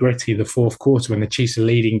nitty gritty, the fourth quarter, when the Chiefs are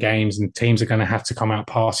leading games and teams are going to have to come out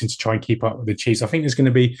passing to try and keep up with the Chiefs, I think there's going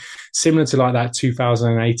to be similar to like that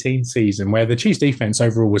 2018 season where the Chiefs defense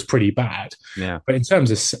overall was pretty bad. Yeah. But in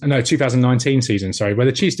terms of 2019 season, sorry, where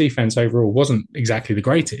the Chiefs defense overall wasn't exactly the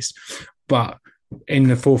greatest, but in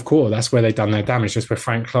the fourth quarter, that's where they done their damage. Just where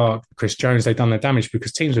Frank Clark, Chris Jones, they done their damage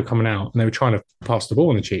because teams were coming out and they were trying to pass the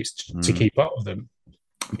ball on the Chiefs to keep up with them.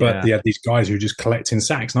 But they had these guys who were just collecting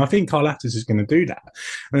sacks, and I think Karl Aftis is going to do that.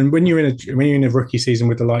 And when you're in a rookie season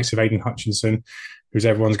with the likes of Aiden Hutchinson, who's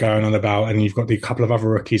everyone's going on about, and you've got the couple of other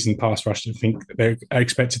rookies in pass rush that think they're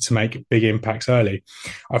expected to make big impacts early,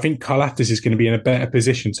 I think Karl Aftis is going to be in a better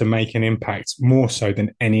position to make an impact more so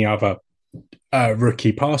than any other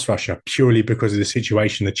rookie pass rusher, purely because of the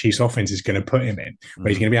situation the Chiefs offense is going to put him in, where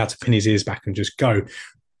he's going to be able to pin his ears back and just go.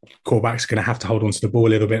 Quarterbacks are going to have to hold on to the ball a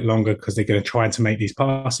little bit longer because they're going to try to make these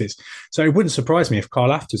passes. So it wouldn't surprise me if Karl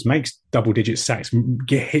Aftis makes double-digit sacks,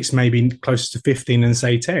 hits maybe closer to 15 and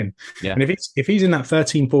say 10. Yeah. And if he's in that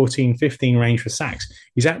 13, 14, 15 range for sacks,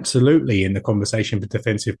 he's absolutely in the conversation for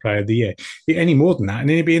Defensive Player of the Year. Any more than that, and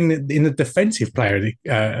he'd be in the Defensive Player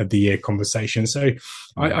of the Year conversation. So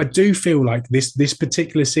I do feel like this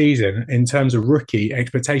particular season, in terms of rookie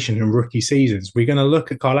expectation and rookie seasons, we're going to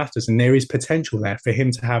look at Karl Aftis, and there is potential there for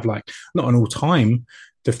him to have like not an all-time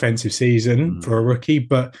defensive season for a rookie,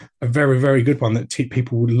 but a very, very good one that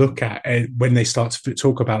people would look at when they start to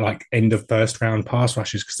talk about like end of first round pass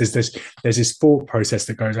rushes, because there's this thought process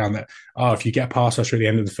that goes around that, if you get a pass rusher at the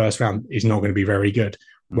end of the first round, he's not going to be very good.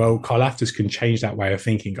 Well, Karl Aftis can change that way of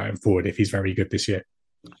thinking going forward if he's very good this year.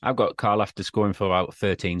 I've got Karl Aftis scoring for about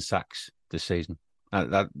 13 sacks this season.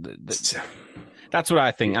 That's what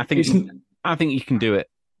I think. I think you can do it,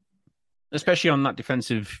 especially on that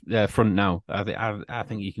defensive front now. I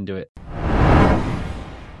think you can do it.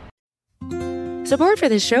 Support for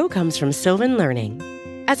this show comes from Sylvan Learning.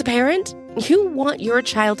 As a parent, you want your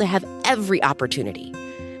child to have every opportunity,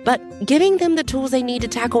 but giving them the tools they need to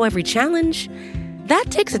tackle every challenge,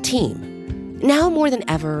 that takes a team. Now more than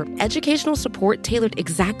ever, educational support tailored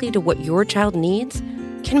exactly to what your child needs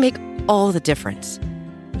can make all the difference.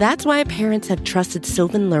 That's why parents have trusted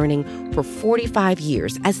Sylvan Learning for 45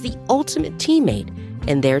 years as the ultimate teammate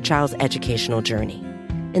in their child's educational journey,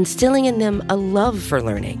 instilling in them a love for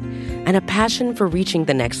learning and a passion for reaching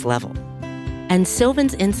the next level. And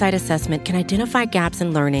Sylvan's Insight Assessment can identify gaps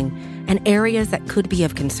in learning and areas that could be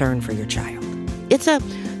of concern for your child. It's a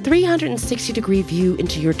 360-degree view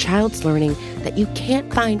into your child's learning that you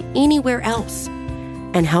can't find anywhere else,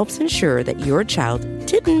 and helps ensure that your child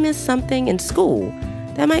didn't miss something in school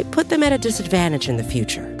that might put them at a disadvantage in the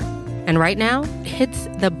future. And right now, it's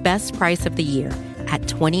the best price of the year at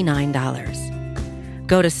 $29.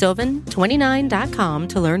 Go to sylvan29.com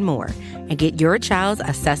to learn more and get your child's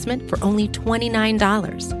assessment for only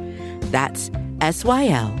 $29. That's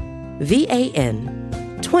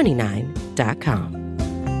SYLVAN29.com.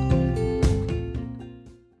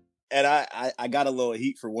 And I got a little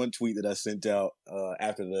heat for one tweet that I sent out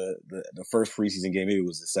after the first preseason game. Maybe it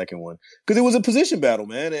was the second one, because it was a position battle,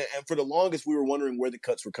 man. And for the longest, we were wondering where the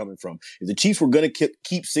cuts were coming from. If the Chiefs were going to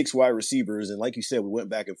keep 6 wide receivers, and like you said, we went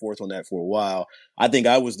back and forth on that for a while. I think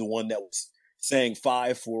I was the one that was saying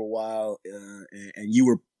 5 for a while, and you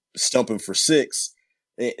were stumping for 6.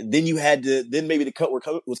 Then you had to. Then maybe the cut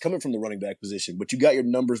was coming from the running back position, but you got your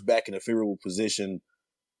numbers back in a favorable position.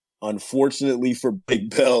 Unfortunately for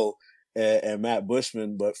Big Bell and Matt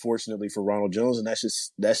Bushman, but fortunately for Ronald Jones, and that's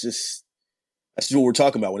just what we're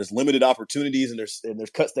talking about. When it's limited opportunities and there's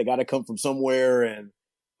cuts that got to come from somewhere, and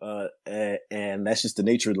that's just the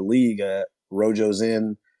nature of the league. Rojo's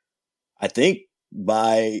in, I think,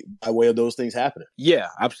 by way of those things happening. Yeah,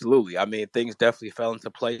 absolutely. I mean, things definitely fell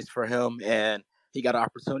into place for him, and he got an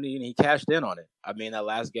opportunity and he cashed in on it. I mean, that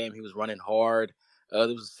last game he was running hard. There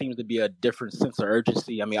seems to be a different sense of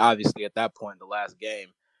urgency. I mean, obviously, at that point in the last game,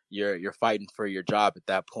 you're fighting for your job at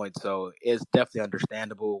that point. So it's definitely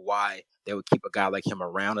understandable why they would keep a guy like him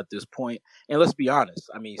around at this point. And let's be honest.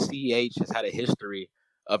 I mean, CEH has had a history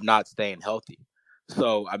of not staying healthy.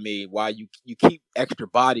 So, I mean, why you keep extra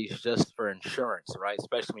bodies just for insurance, right?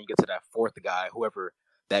 Especially when you get to that fourth guy, whoever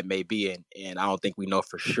that may be, and I don't think we know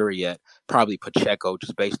for sure yet. Probably Pacheco,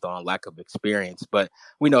 just based on lack of experience, but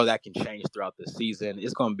we know that can change throughout the season.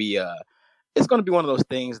 It's going to be one of those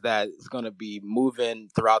things that is going to be moving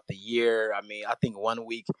throughout the year. I mean, I think 1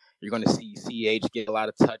 week you're going to see CH get a lot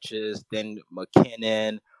of touches, then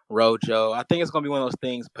McKinnon, Rojo. I think it's going to be one of those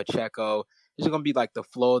things. Pacheco. It's going to be like the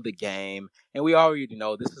flow of the game, and we already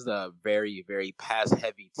know this is a very, very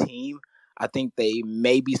pass-heavy team. I think they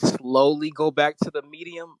maybe slowly go back to the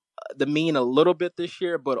medium the mean a little bit this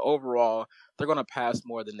year, but overall, they're going to pass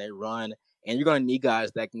more than they run, and you're going to need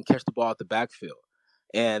guys that can catch the ball at the backfield.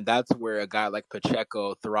 And that's where a guy like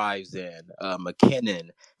Pacheco thrives in. McKinnon,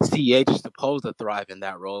 CH is supposed to thrive in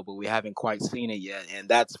that role, but we haven't quite seen it yet. And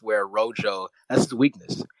that's where Rojo, that's his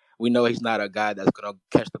weakness. We know he's not a guy that's going to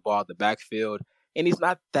catch the ball at the backfield, and he's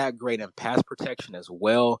not that great in pass protection as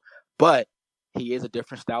well, but he is a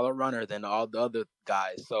different style of runner than all the other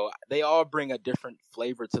guys. So they all bring a different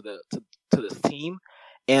flavor to this team,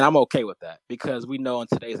 and I'm okay with that because we know in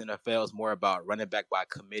today's NFL is more about running back by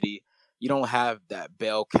committee. You don't have that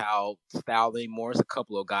bell cow style anymore. It's a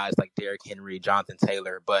couple of guys like Derrick Henry, Jonathan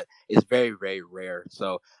Taylor, but it's very, very rare.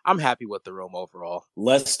 So I'm happy with the room overall.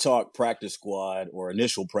 Let's talk practice squad or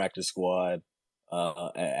initial practice squad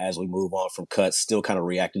as we move on from cuts. Still kind of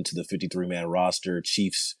reacting to the 53-man roster.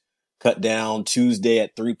 Chiefs cut down Tuesday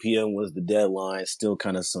at 3 p.m. was the deadline. Still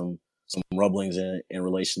kind of some rumblings in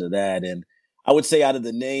relation to that. And I would say out of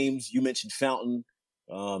the names, you mentioned Fountain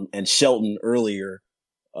and Shelton earlier.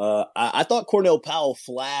 I thought Cornell Powell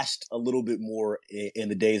flashed a little bit more in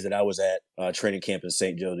the days that I was at training camp in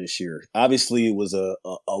St. Joe this year. Obviously, it was a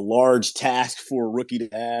large task for a rookie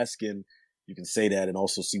to ask, and you can say that and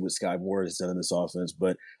also see what Sky Moore has done in this offense.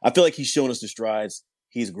 But I feel like he's shown us the strides.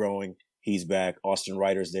 He's growing. He's back. Austin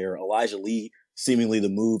Ryder's there. Elijah Lee, seemingly the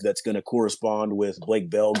move that's going to correspond with Blake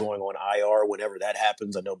Bell going on IR whenever that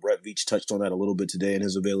happens. I know Brett Veach touched on that a little bit today in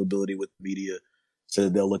his availability with the media. So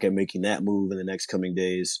they'll look at making that move in the next coming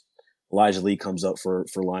days. Elijah Lee comes up for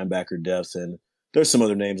linebacker depth, and there's some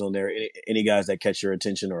other names on there. Any guys that catch your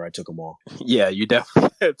attention, or I took them all? Yeah, you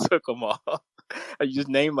definitely took them all. You just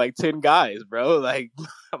named like 10 guys, bro. Like,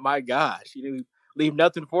 my gosh, you didn't leave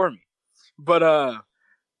nothing for me. But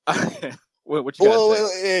what you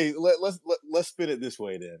got? Hey, let's spin it this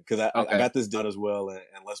way then, because I got this done as well, and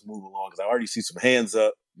let's move along because I already see some hands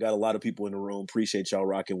up. Got a lot of people in the room. Appreciate y'all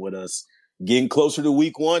rocking with us. Getting closer to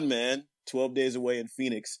week 1, man. 12 days away in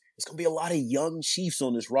Phoenix. It's going to be a lot of young Chiefs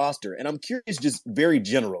on this roster. And I'm curious just very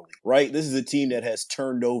generally, right? This is a team that has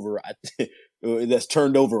turned over, that's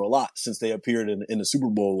turned over a lot since they appeared in the Super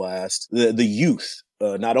Bowl last. The youth,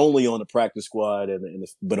 not only on the practice squad,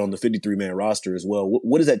 but on the 53-man roster as well.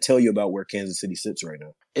 What does that tell you about where Kansas City sits right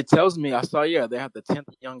now? It tells me, I saw, they have the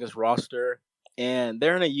 10th youngest roster, and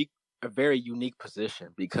they're in a very unique position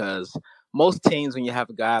because most teams, when you have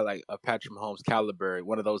a guy like a Patrick Mahomes caliber,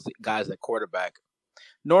 one of those guys at quarterback,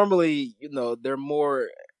 normally, they're more,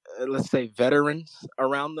 let's say, veterans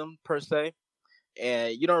around them per se.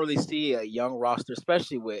 And you don't really see a young roster,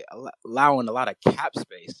 especially with allowing a lot of cap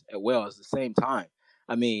space as well at the same time.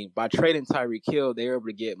 I mean, by trading Tyreek Hill, they're able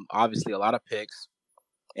to get obviously a lot of picks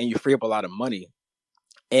and you free up a lot of money.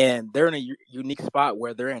 And they're in a unique spot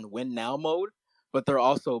where they're in win now mode, but they're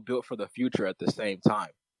also built for the future at the same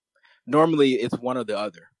time. Normally, it's one or the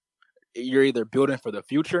other. You're either building for the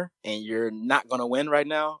future and you're not going to win right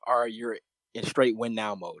now, or you're in straight win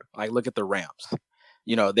now mode. Like, look at the Rams.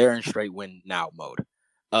 They're in straight win now mode.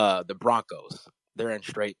 The Broncos, they're in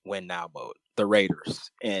straight win now mode. The Raiders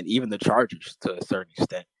and even the Chargers to a certain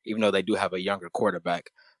extent, even though they do have a younger quarterback.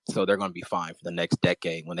 So they're going to be fine for the next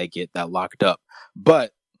decade when they get that locked up.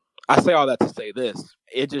 But I say all that to say this.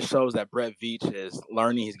 It just shows that Brett Veach is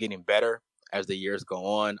learning. He's getting better as the years go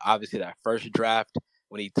on. Obviously, that first draft,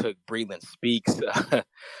 when he took Breland Speaks, a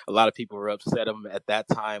lot of people were upset at him at that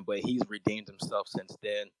time, but he's redeemed himself since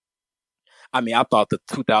then. I mean, I thought the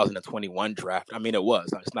 2021 draft,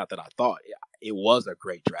 it's not that I thought, it was a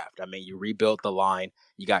great draft. I mean, you rebuilt the line,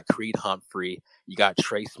 you got Creed Humphrey, you got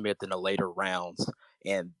Trey Smith in the later rounds,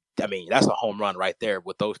 and I mean, that's a home run right there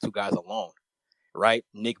with those two guys alone, right?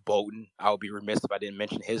 Nick Bolton, I would be remiss if I didn't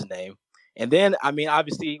mention his name. And then, I mean,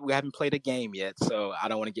 obviously, we haven't played a game yet, so I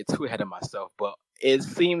don't want to get too ahead of myself. But it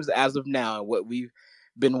seems as of now, what we've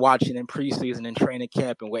been watching in preseason and training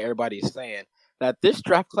camp and what everybody is saying, that this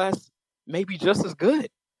draft class may be just as good.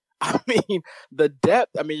 I mean, the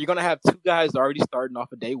depth, you're going to have two guys already starting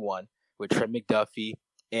off of day one with Trent McDuffie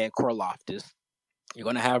and Karlaftis. You're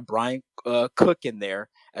going to have Brian Cook in there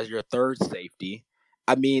as your third safety.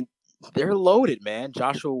 I mean, they're loaded, man.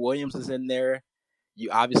 Joshua Williams is in there. You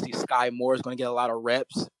obviously, Sky Moore is going to get a lot of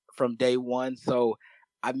reps from day one. So,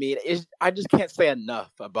 I mean, I just can't say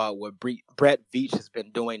enough about what Brett Veach has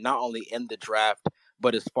been doing, not only in the draft,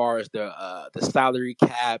 but as far as the salary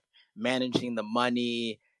cap, managing the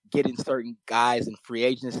money, getting certain guys in free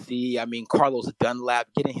agency. I mean, Carlos Dunlap,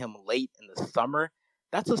 getting him late in the summer.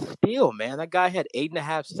 That's a steal, man. That guy had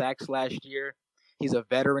 8.5 sacks last year. He's a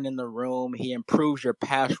veteran in the room. He improves your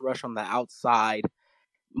pass rush on the outside.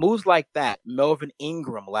 Moves like that. Melvin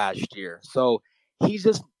Ingram last year. So he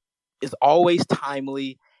just is always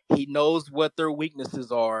timely. He knows what their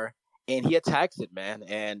weaknesses are, and he attacks it, man.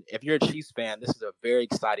 And if you're a Chiefs fan, this is a very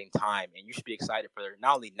exciting time, and you should be excited for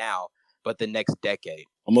not only now, but the next decade.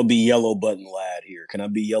 I'm going to be yellow button lad here. Can I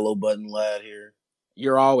be yellow button lad here?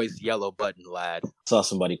 You're always yellow button lad. I saw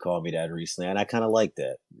somebody call me that recently, and I kind of like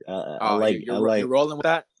that. You're rolling with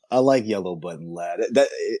that? I like yellow button lad.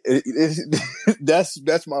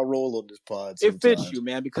 That's my role on this pod. Sometimes. It fits you,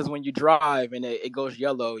 man, because when you drive and it goes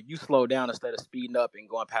yellow, you slow down instead of speeding up and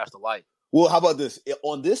going past the light. Well, how about this?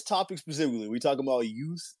 On this topic specifically, we talk about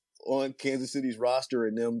youth on Kansas City's roster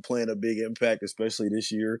and them playing a big impact, especially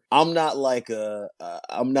this year. I'm not like a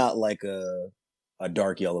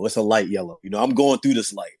dark yellow. It's a light yellow. I'm going through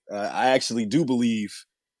this light. I actually do believe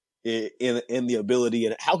in the ability,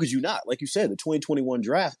 and how could you not? Like you said, the 2021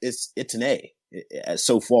 draft, it's an A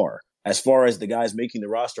so far. As far as the guys making the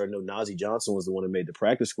roster, I know Najee Johnson was the one who made the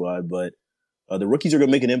practice squad, but the rookies are going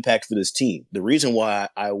to make an impact for this team. The reason why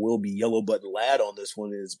I will be yellow button lad on this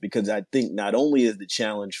one is because I think not only is the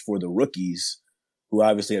challenge for the rookies, who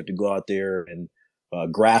obviously have to go out there and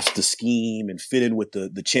grasp the scheme and fit in with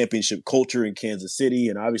the championship culture in Kansas City,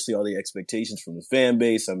 and obviously all the expectations from the fan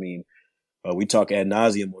base. I mean, we talk ad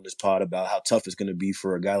nauseum on this pod about how tough it's going to be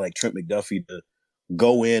for a guy like Trent McDuffie to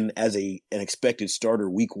go in as an expected starter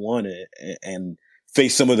week one and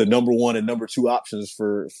face some of the number one and number two options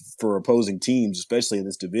for opposing teams, especially in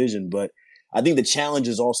this division. But I think the challenge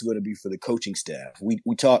is also going to be for the coaching staff.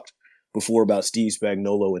 We talked before about Steve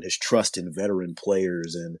Spagnuolo and his trust in veteran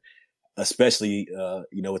players, and especially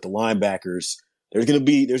with the linebackers. There's going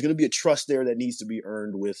to be a trust there that needs to be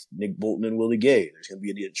earned with Nick Bolton and Willie Gay. There's going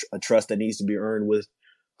to be a trust that needs to be earned with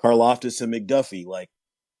Karlaftis and McDuffie. Like,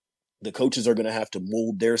 the coaches are going to have to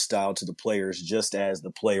mold their style to the players, just as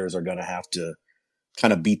the players are going to have to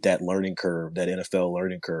kind of beat that learning curve, that NFL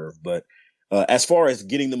learning curve. But as far as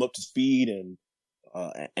getting them up to speed and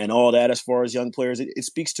all that, as far as young players, it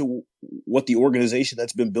speaks to what the organization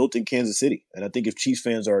that's been built in Kansas City. And I think if Chiefs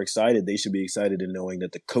fans are excited, they should be excited in knowing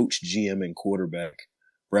that the coach, GM, and quarterback,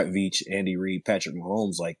 Brett Veach, Andy Reid, Patrick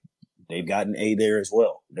Mahomes, like, they've got an A there as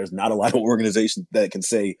well. There's not a lot of organizations that can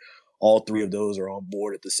say all three of those are on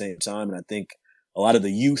board at the same time. And I think a lot of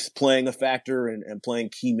the youth playing a factor and playing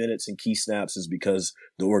key minutes and key snaps is because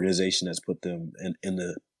the organization has put them in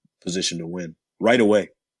the position to win right away.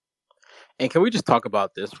 And can we just talk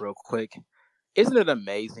about this real quick? Isn't it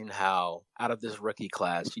amazing how out of this rookie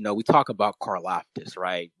class, we talk about Karlaftis,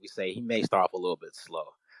 right? We say he may start off a little bit slow.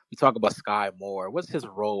 We talk about Sky Moore. What's his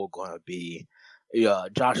role going to be?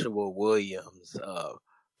 Joshua Williams,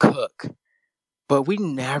 Cook. But we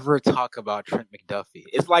never talk about Trent McDuffie.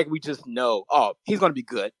 It's like we just know, he's going to be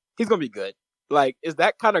good. He's going to be good. Like, is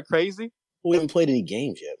that kind of crazy? We haven't played any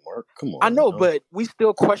games yet, Mark. Come on. I know, but we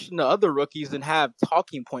still question the other rookies and have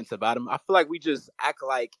talking points about him. I feel like we just act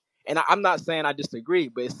like, and I'm not saying I disagree,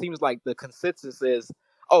 but it seems like the consensus is,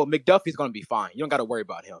 McDuffie's going to be fine. You don't got to worry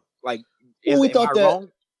about him. Like, we thought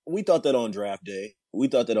that on draft day.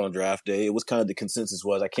 It was kind of the consensus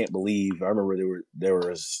was, I can't believe. I remember there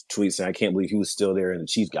was tweets saying, I can't believe he was still there and the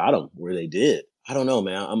Chiefs got him where they did. I don't know,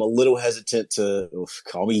 man. I'm a little hesitant to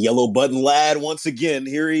call me yellow button lad once again.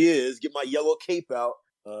 Here he is. Get my yellow cape out.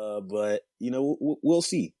 But we'll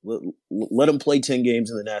see. Let him play 10 games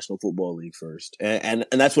in the National Football League first, and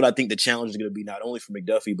that's what I think the challenge is going to be, not only for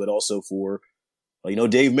McDuffie but also for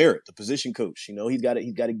Dave Merritt, the position coach. He's got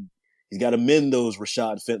to mend those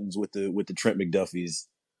Rashad Fentons with the Trent McDuffies,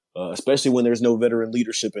 especially when there's no veteran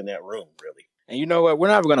leadership in that room, really. And you know what? We're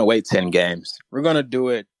not going to wait 10 games. We're going to do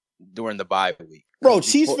it during the bye week. Bro,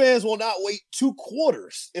 Chiefs fans will not wait 2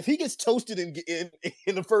 quarters. If he gets toasted in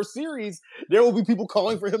the first series, there will be people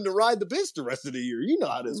calling for him to ride the bench the rest of the year. You know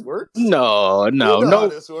how this works. No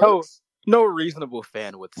reasonable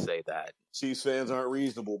fan would say that. Chiefs fans aren't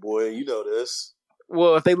reasonable, boy. You know this.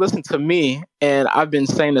 Well, if they listen to me, and I've been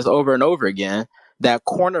saying this over and over again, that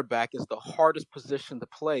cornerback is the hardest position to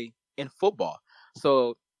play in football.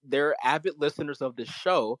 So they're avid listeners of this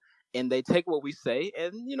show, and they take what we say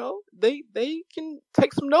and, they can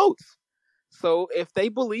take some notes. So if they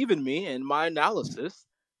believe in me and my analysis,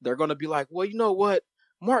 they're going to be like, well, you know what?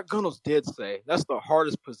 Mark Gunnels did say that's the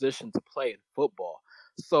hardest position to play in football.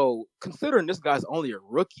 So considering this guy's only a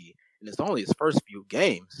rookie and it's only his first few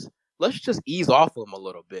games, let's just ease off of him a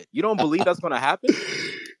little bit. You don't believe that's going to happen?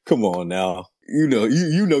 Come on now. You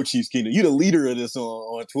know Chiefs Kingdom. You the leader of this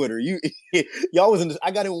on Twitter. Y'all was in this.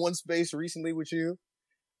 I got in one space recently with you.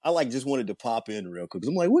 I just wanted to pop in real quick because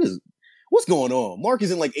I'm like, what's going on? Mark is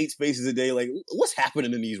in 8 spaces a day. Like, what's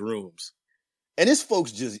happening in these rooms? And his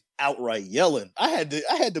folks just outright yelling. I had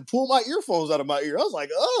to pull my earphones out of my ear. I was like,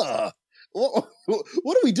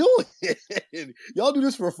 what are we doing? Y'all do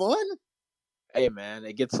this for fun? Hey, man,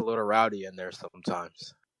 it gets a little rowdy in there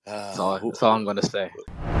sometimes. That's all I'm going to say.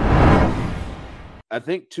 I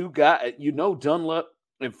think two guys, Dunlap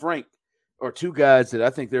and Frank are two guys that I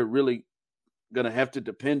think they're really going to have to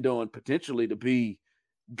depend on potentially to be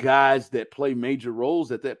guys that play major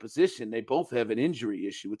roles at that position. They both have an injury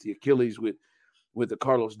issue with the Achilles with the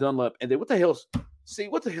Carlos Dunlap. And then what the hell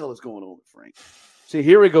is going on with Frank? See,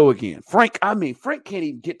 here we go again. Frank can't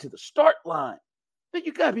even get to the start line.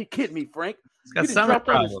 You got to be kidding me, Frank. You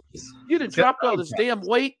done dropped all this damn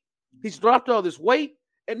weight. He's dropped all this weight,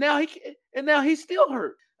 and now he's still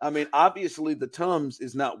hurt. I mean, obviously the Tums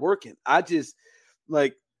is not working. I just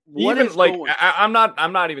I'm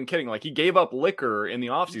not even kidding. Like, he gave up liquor in the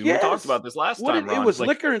offseason. Yes. We talked about this last time, Ron. It was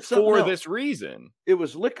liquor and something for else. This reason. It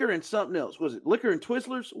was liquor and something else. Was it liquor and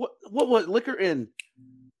Twizzlers? What was liquor and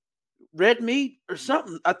red meat or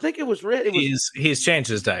something? I think it was red. He's changed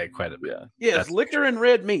his diet quite a bit. Yeah, it's liquor and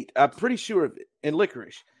red meat. I'm pretty sure of it, and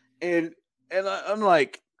licorice. And I'm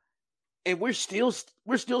like, and we're still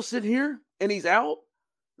sitting here, and he's out,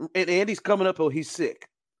 and Andy's coming up. Oh, he's sick.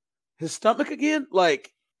 His stomach again,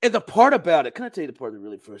 like. And the part about it, can I tell you the part that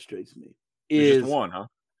really frustrates me? Is just one, huh?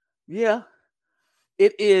 Yeah.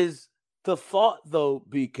 It is the thought, though,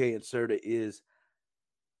 BK and Serta, is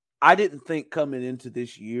I didn't think coming into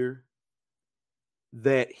this year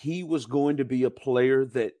that he was going to be a player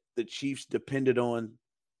that the Chiefs depended on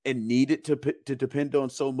and needed to depend on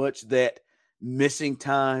so much that missing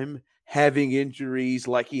time, having injuries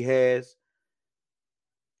like he has,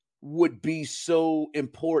 would be so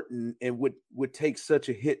important and would take such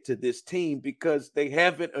a hit to this team because they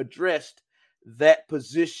haven't addressed that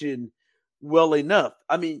position well enough.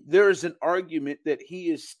 I mean, there is an argument that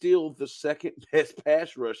he is still the second best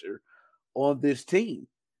pass rusher on this team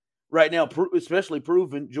right now, especially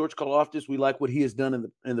proven. George Karlaftis, we like what he has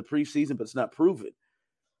done in the preseason, but it's not proven.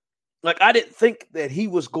 Like, I didn't think that he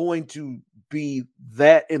was going to be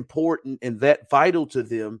that important and that vital to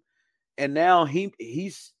them, and now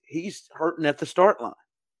he's hurting at the start line.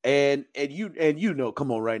 And you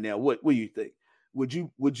come on right now. What do you think? Would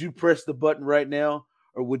you press the button right now,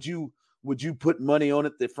 or would you put money on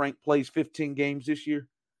it that Frank plays 15 games this year?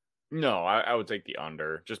 No, I would take the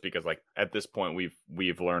under, just because, like, at this point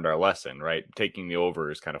we've learned our lesson, right? Taking the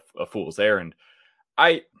over is kind of a fool's errand.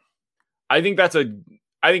 I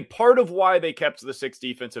think part of why they kept the 6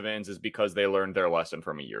 defensive ends is because they learned their lesson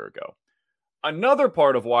from a year ago. Another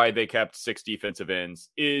part of why they kept 6 defensive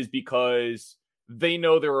ends is because they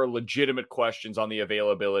know there are legitimate questions on the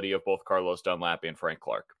availability of both Carlos Dunlap and Frank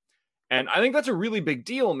Clark. And I think that's a really big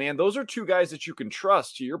deal, man. Those are 2 guys that you can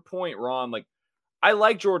trust. To your point, Ron, like, I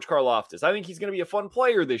like George Karlaftis. I think he's going to be a fun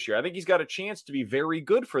player this year. I think he's got a chance to be very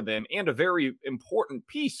good for them and a very important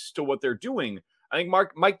piece to what they're doing. I think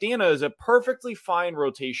Mike Dana is a perfectly fine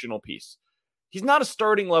rotational piece. He's not a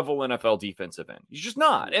starting level NFL defensive end. He's just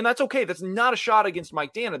not. And that's okay. That's not a shot against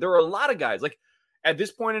Mike Dana. There are a lot of guys, like, at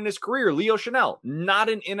this point in his career, Leo Chanel, not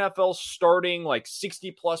an NFL starting, like,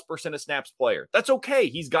 60+% of snaps player. That's okay.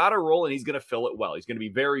 He's got a role and he's going to fill it well. He's going to be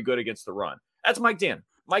very good against the run. That's Mike Dana.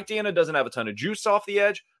 Mike Dana doesn't have a ton of juice off the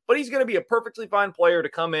edge, but he's going to be a perfectly fine player to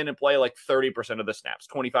come in and play like 30% of the snaps,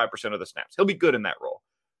 25% of the snaps. He'll be good in that role.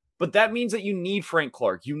 But that means that you need Frank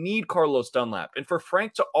Clark. You need Carlos Dunlap. And for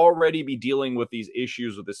Frank to already be dealing with these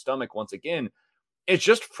issues with his stomach once again, it's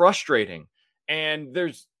just frustrating. And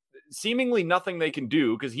there's seemingly nothing they can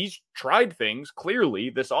do because he's tried things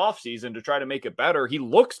clearly this offseason to try to make it better. He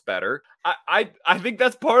looks better. I think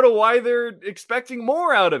that's part of why they're expecting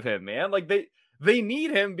more out of him, man. Like, they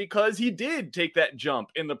need him because he did take that jump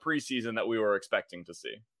in the preseason that we were expecting to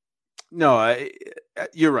see. No,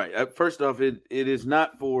 you're right. First off, it is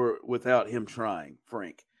not for without him trying,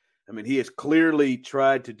 Frank. I mean, he has clearly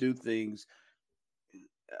tried to do things.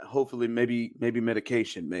 Hopefully, maybe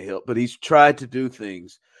medication may help, but he's tried to do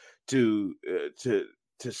things to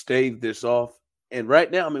stave this off. And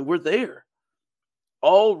right now, I mean, we're there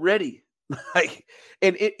already. Like,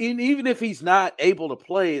 and even if he's not able to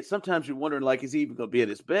play it, sometimes you're wondering, like, is he even going to be at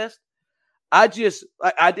his best? I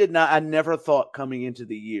never thought coming into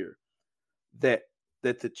the year that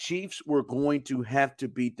the Chiefs were going to have to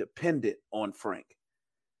be dependent on Frank.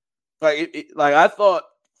 Like I thought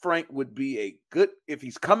Frank would be a good, if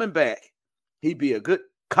he's coming back, he'd be a good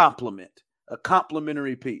complement, a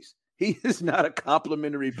complimentary piece. He is not a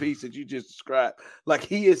complimentary piece that you just described. Like,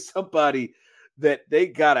 he is somebody that they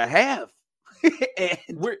gotta have.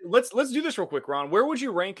 Let's do this real quick, Ron. Where would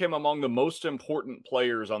you rank him among the most important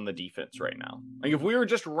players on the defense right now? Like, if we were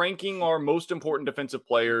just ranking our most important defensive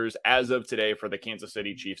players as of today for the Kansas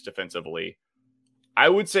City Chiefs defensively, I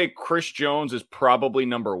would say Chris Jones is probably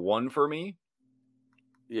number 1 for me.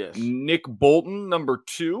 Yes. Nick Bolton, number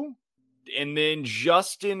 2. And then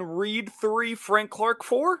Justin Reed, 3. Frank Clark,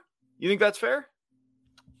 4. You think that's fair?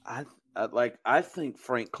 I think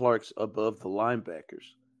Frank Clark's above the linebackers.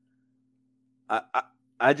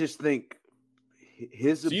 I just think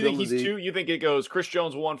his ability. You think he's 2? You think it goes Chris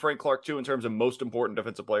Jones 1, Frank Clark 2 in terms of most important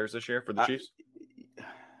defensive players this year for the Chiefs?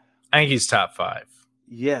 I think he's top 5.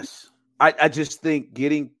 Yes. I just think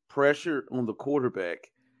getting pressure on the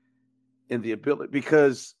quarterback and the ability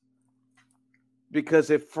because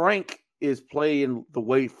if Frank is playing the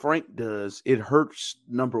way Frank does, it hurts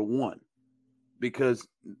number 1. Because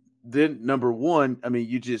then number 1, I mean,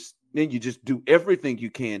 you just do everything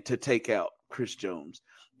you can to take out Chris Jones.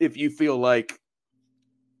 If you feel like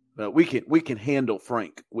we can handle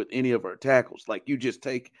Frank with any of our tackles, like you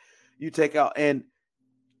take out and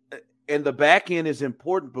the back end is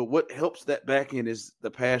important, but what helps that back end is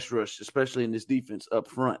the pass rush, especially in this defense up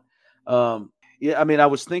front. Yeah, I mean, I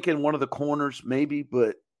was thinking one of the corners maybe,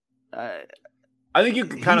 but I think you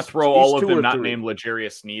can kind of throw all of them not named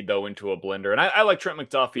L'Jarius Sneed, though, into a blender. And I like Trent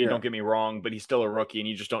McDuffie, don't get me wrong, but he's still a rookie, and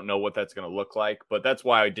you just don't know what that's going to look like. But that's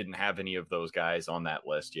why I didn't have any of those guys on that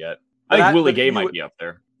list yet. I think Willie Gay might be up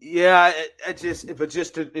there. Yeah, just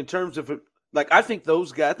in terms of, like, I think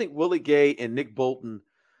those guys, I think Willie Gay and Nick Bolton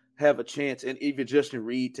have a chance, and even Justin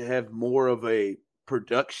Reed, to have more of a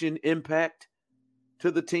production impact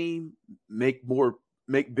to the team, make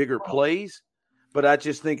bigger plays. But I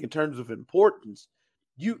just think in terms of importance,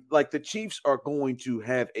 the Chiefs are going to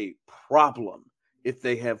have a problem if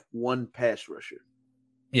they have one pass rusher.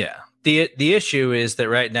 Yeah. The issue is that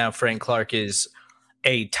right now Frank Clark is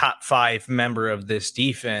a top 5 member of this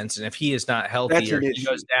defense. And if he is not healthy or he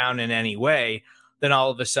goes down in any way, then all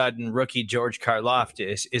of a sudden rookie George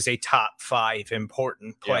Karlaftis is a top 5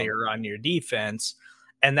 important player on your defense.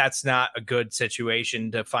 And that's not a good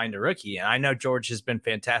situation to find a rookie. And I know George has been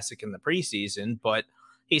fantastic in the preseason, but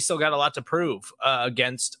he's still got a lot to prove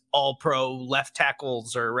against all pro left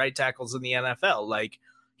tackles or right tackles in the NFL. Like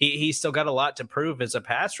he's still got a lot to prove as a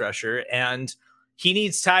pass rusher, and he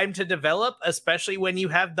needs time to develop, especially when you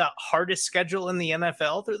have the hardest schedule in the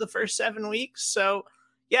NFL through the first 7 weeks. So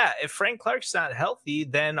yeah, if Frank Clark's not healthy,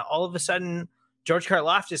 then all of a sudden George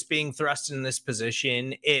Karlaftis being thrust in this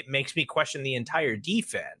position, it makes me question the entire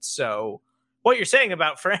defense. So what you're saying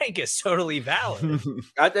about Frank is totally valid.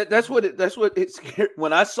 That's what it's.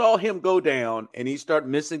 When I saw him go down and he started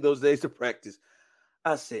missing those days of practice,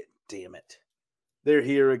 I said, damn it, they're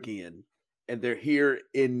here again. And they're here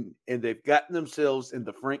and they've gotten themselves in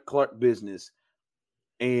the Frank Clark business.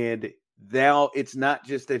 And now it's not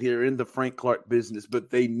just that they're in the Frank Clark business, but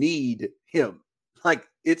they need him. Like,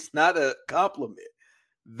 it's not a compliment.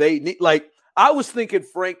 They need, like, I was thinking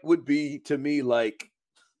Frank would be, to me, like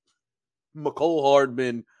McCole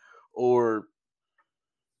Hardman or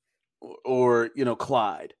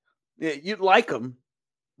Clyde. Yeah, you'd like him,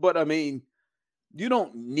 but I mean, you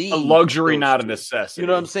don't need a luxury, not a necessity. You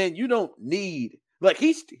know what I'm saying? You don't need, like,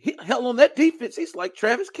 hell on that defense. He's like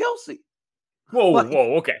Travis Kelce. Whoa,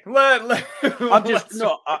 okay.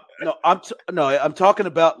 I'm talking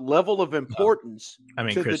about level of importance. I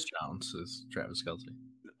mean, Chris Jones is Travis Kelce.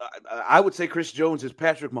 I would say Chris Jones is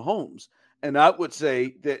Patrick Mahomes, and I would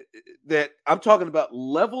say that I'm talking about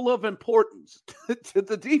level of importance to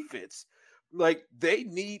the defense. Like, they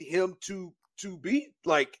need him to be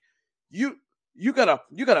like, you got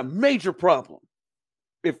a major problem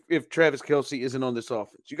if Travis Kelce isn't on this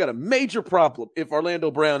offense. You got a major problem if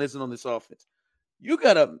Orlando Brown isn't on this offense. You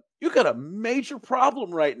got a major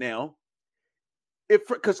problem right now.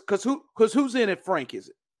 Because who's in it? Frank, is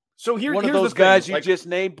it? So here's one of those guys you just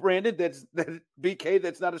named, Brandon. That's BK.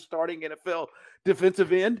 That's not a starting NFL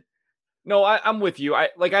defensive end. No, I'm with you. I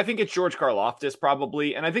think it's George Karlaftis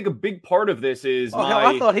probably, and I think a big part of this is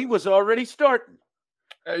I thought he was already starting.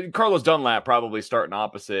 Carlos Dunlap probably starting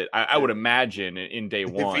opposite. I would imagine in day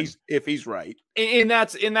one if he's right, and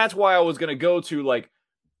that's why I was going to go to, like,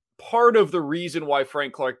 part of the reason why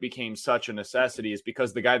Frank Clark became such a necessity is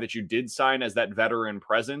because the guy that you did sign as that veteran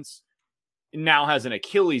presence now has an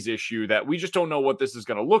Achilles issue that we just don't know what this is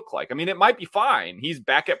going to look like. I mean, it might be fine. He's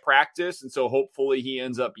back at practice, and so hopefully he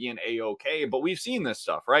ends up being A-okay, but we've seen this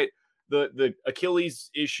stuff, right? The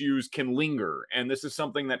Achilles issues can linger, and this is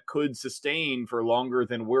something that could sustain for longer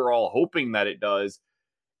than we're all hoping that it does.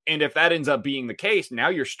 And if that ends up being the case, now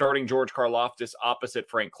you're starting George Karlaftis opposite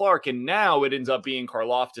Frank Clark, and now it ends up being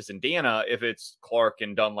Karlaftis and Dana if it's Clark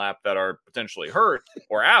and Dunlap that are potentially hurt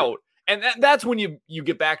or out. And that's when you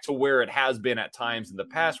get back to where it has been at times in the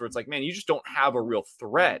past, where it's like, man, you just don't have a real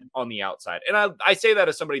threat on the outside. And I say that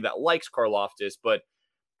as somebody that likes Karlaftis, but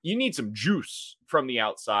you need some juice from the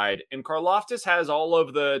outside. And Karlaftis has all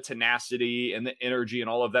of the tenacity and the energy and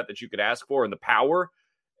all of that you could ask for, and the power.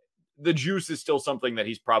 The juice is still something that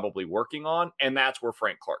he's probably working on, and that's where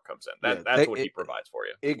Frank Clark comes in. That's what he provides for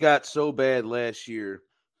you. It got so bad last year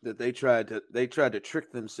that they tried to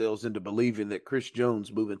trick themselves into believing that Chris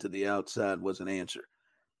Jones moving to the outside was an answer,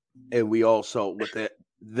 and we all saw what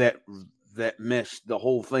that messed the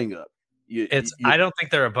whole thing up. I don't think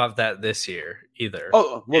they're above that this year either.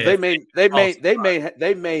 Oh well, they may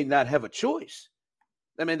not have a choice.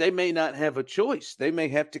 I mean, they may not have a choice. They may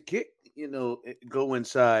have to kick. Go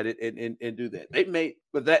inside and do that. They may,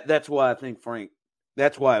 but that's why I think Frank.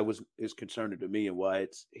 That's why it is concerning to me, and why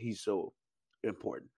he's so important.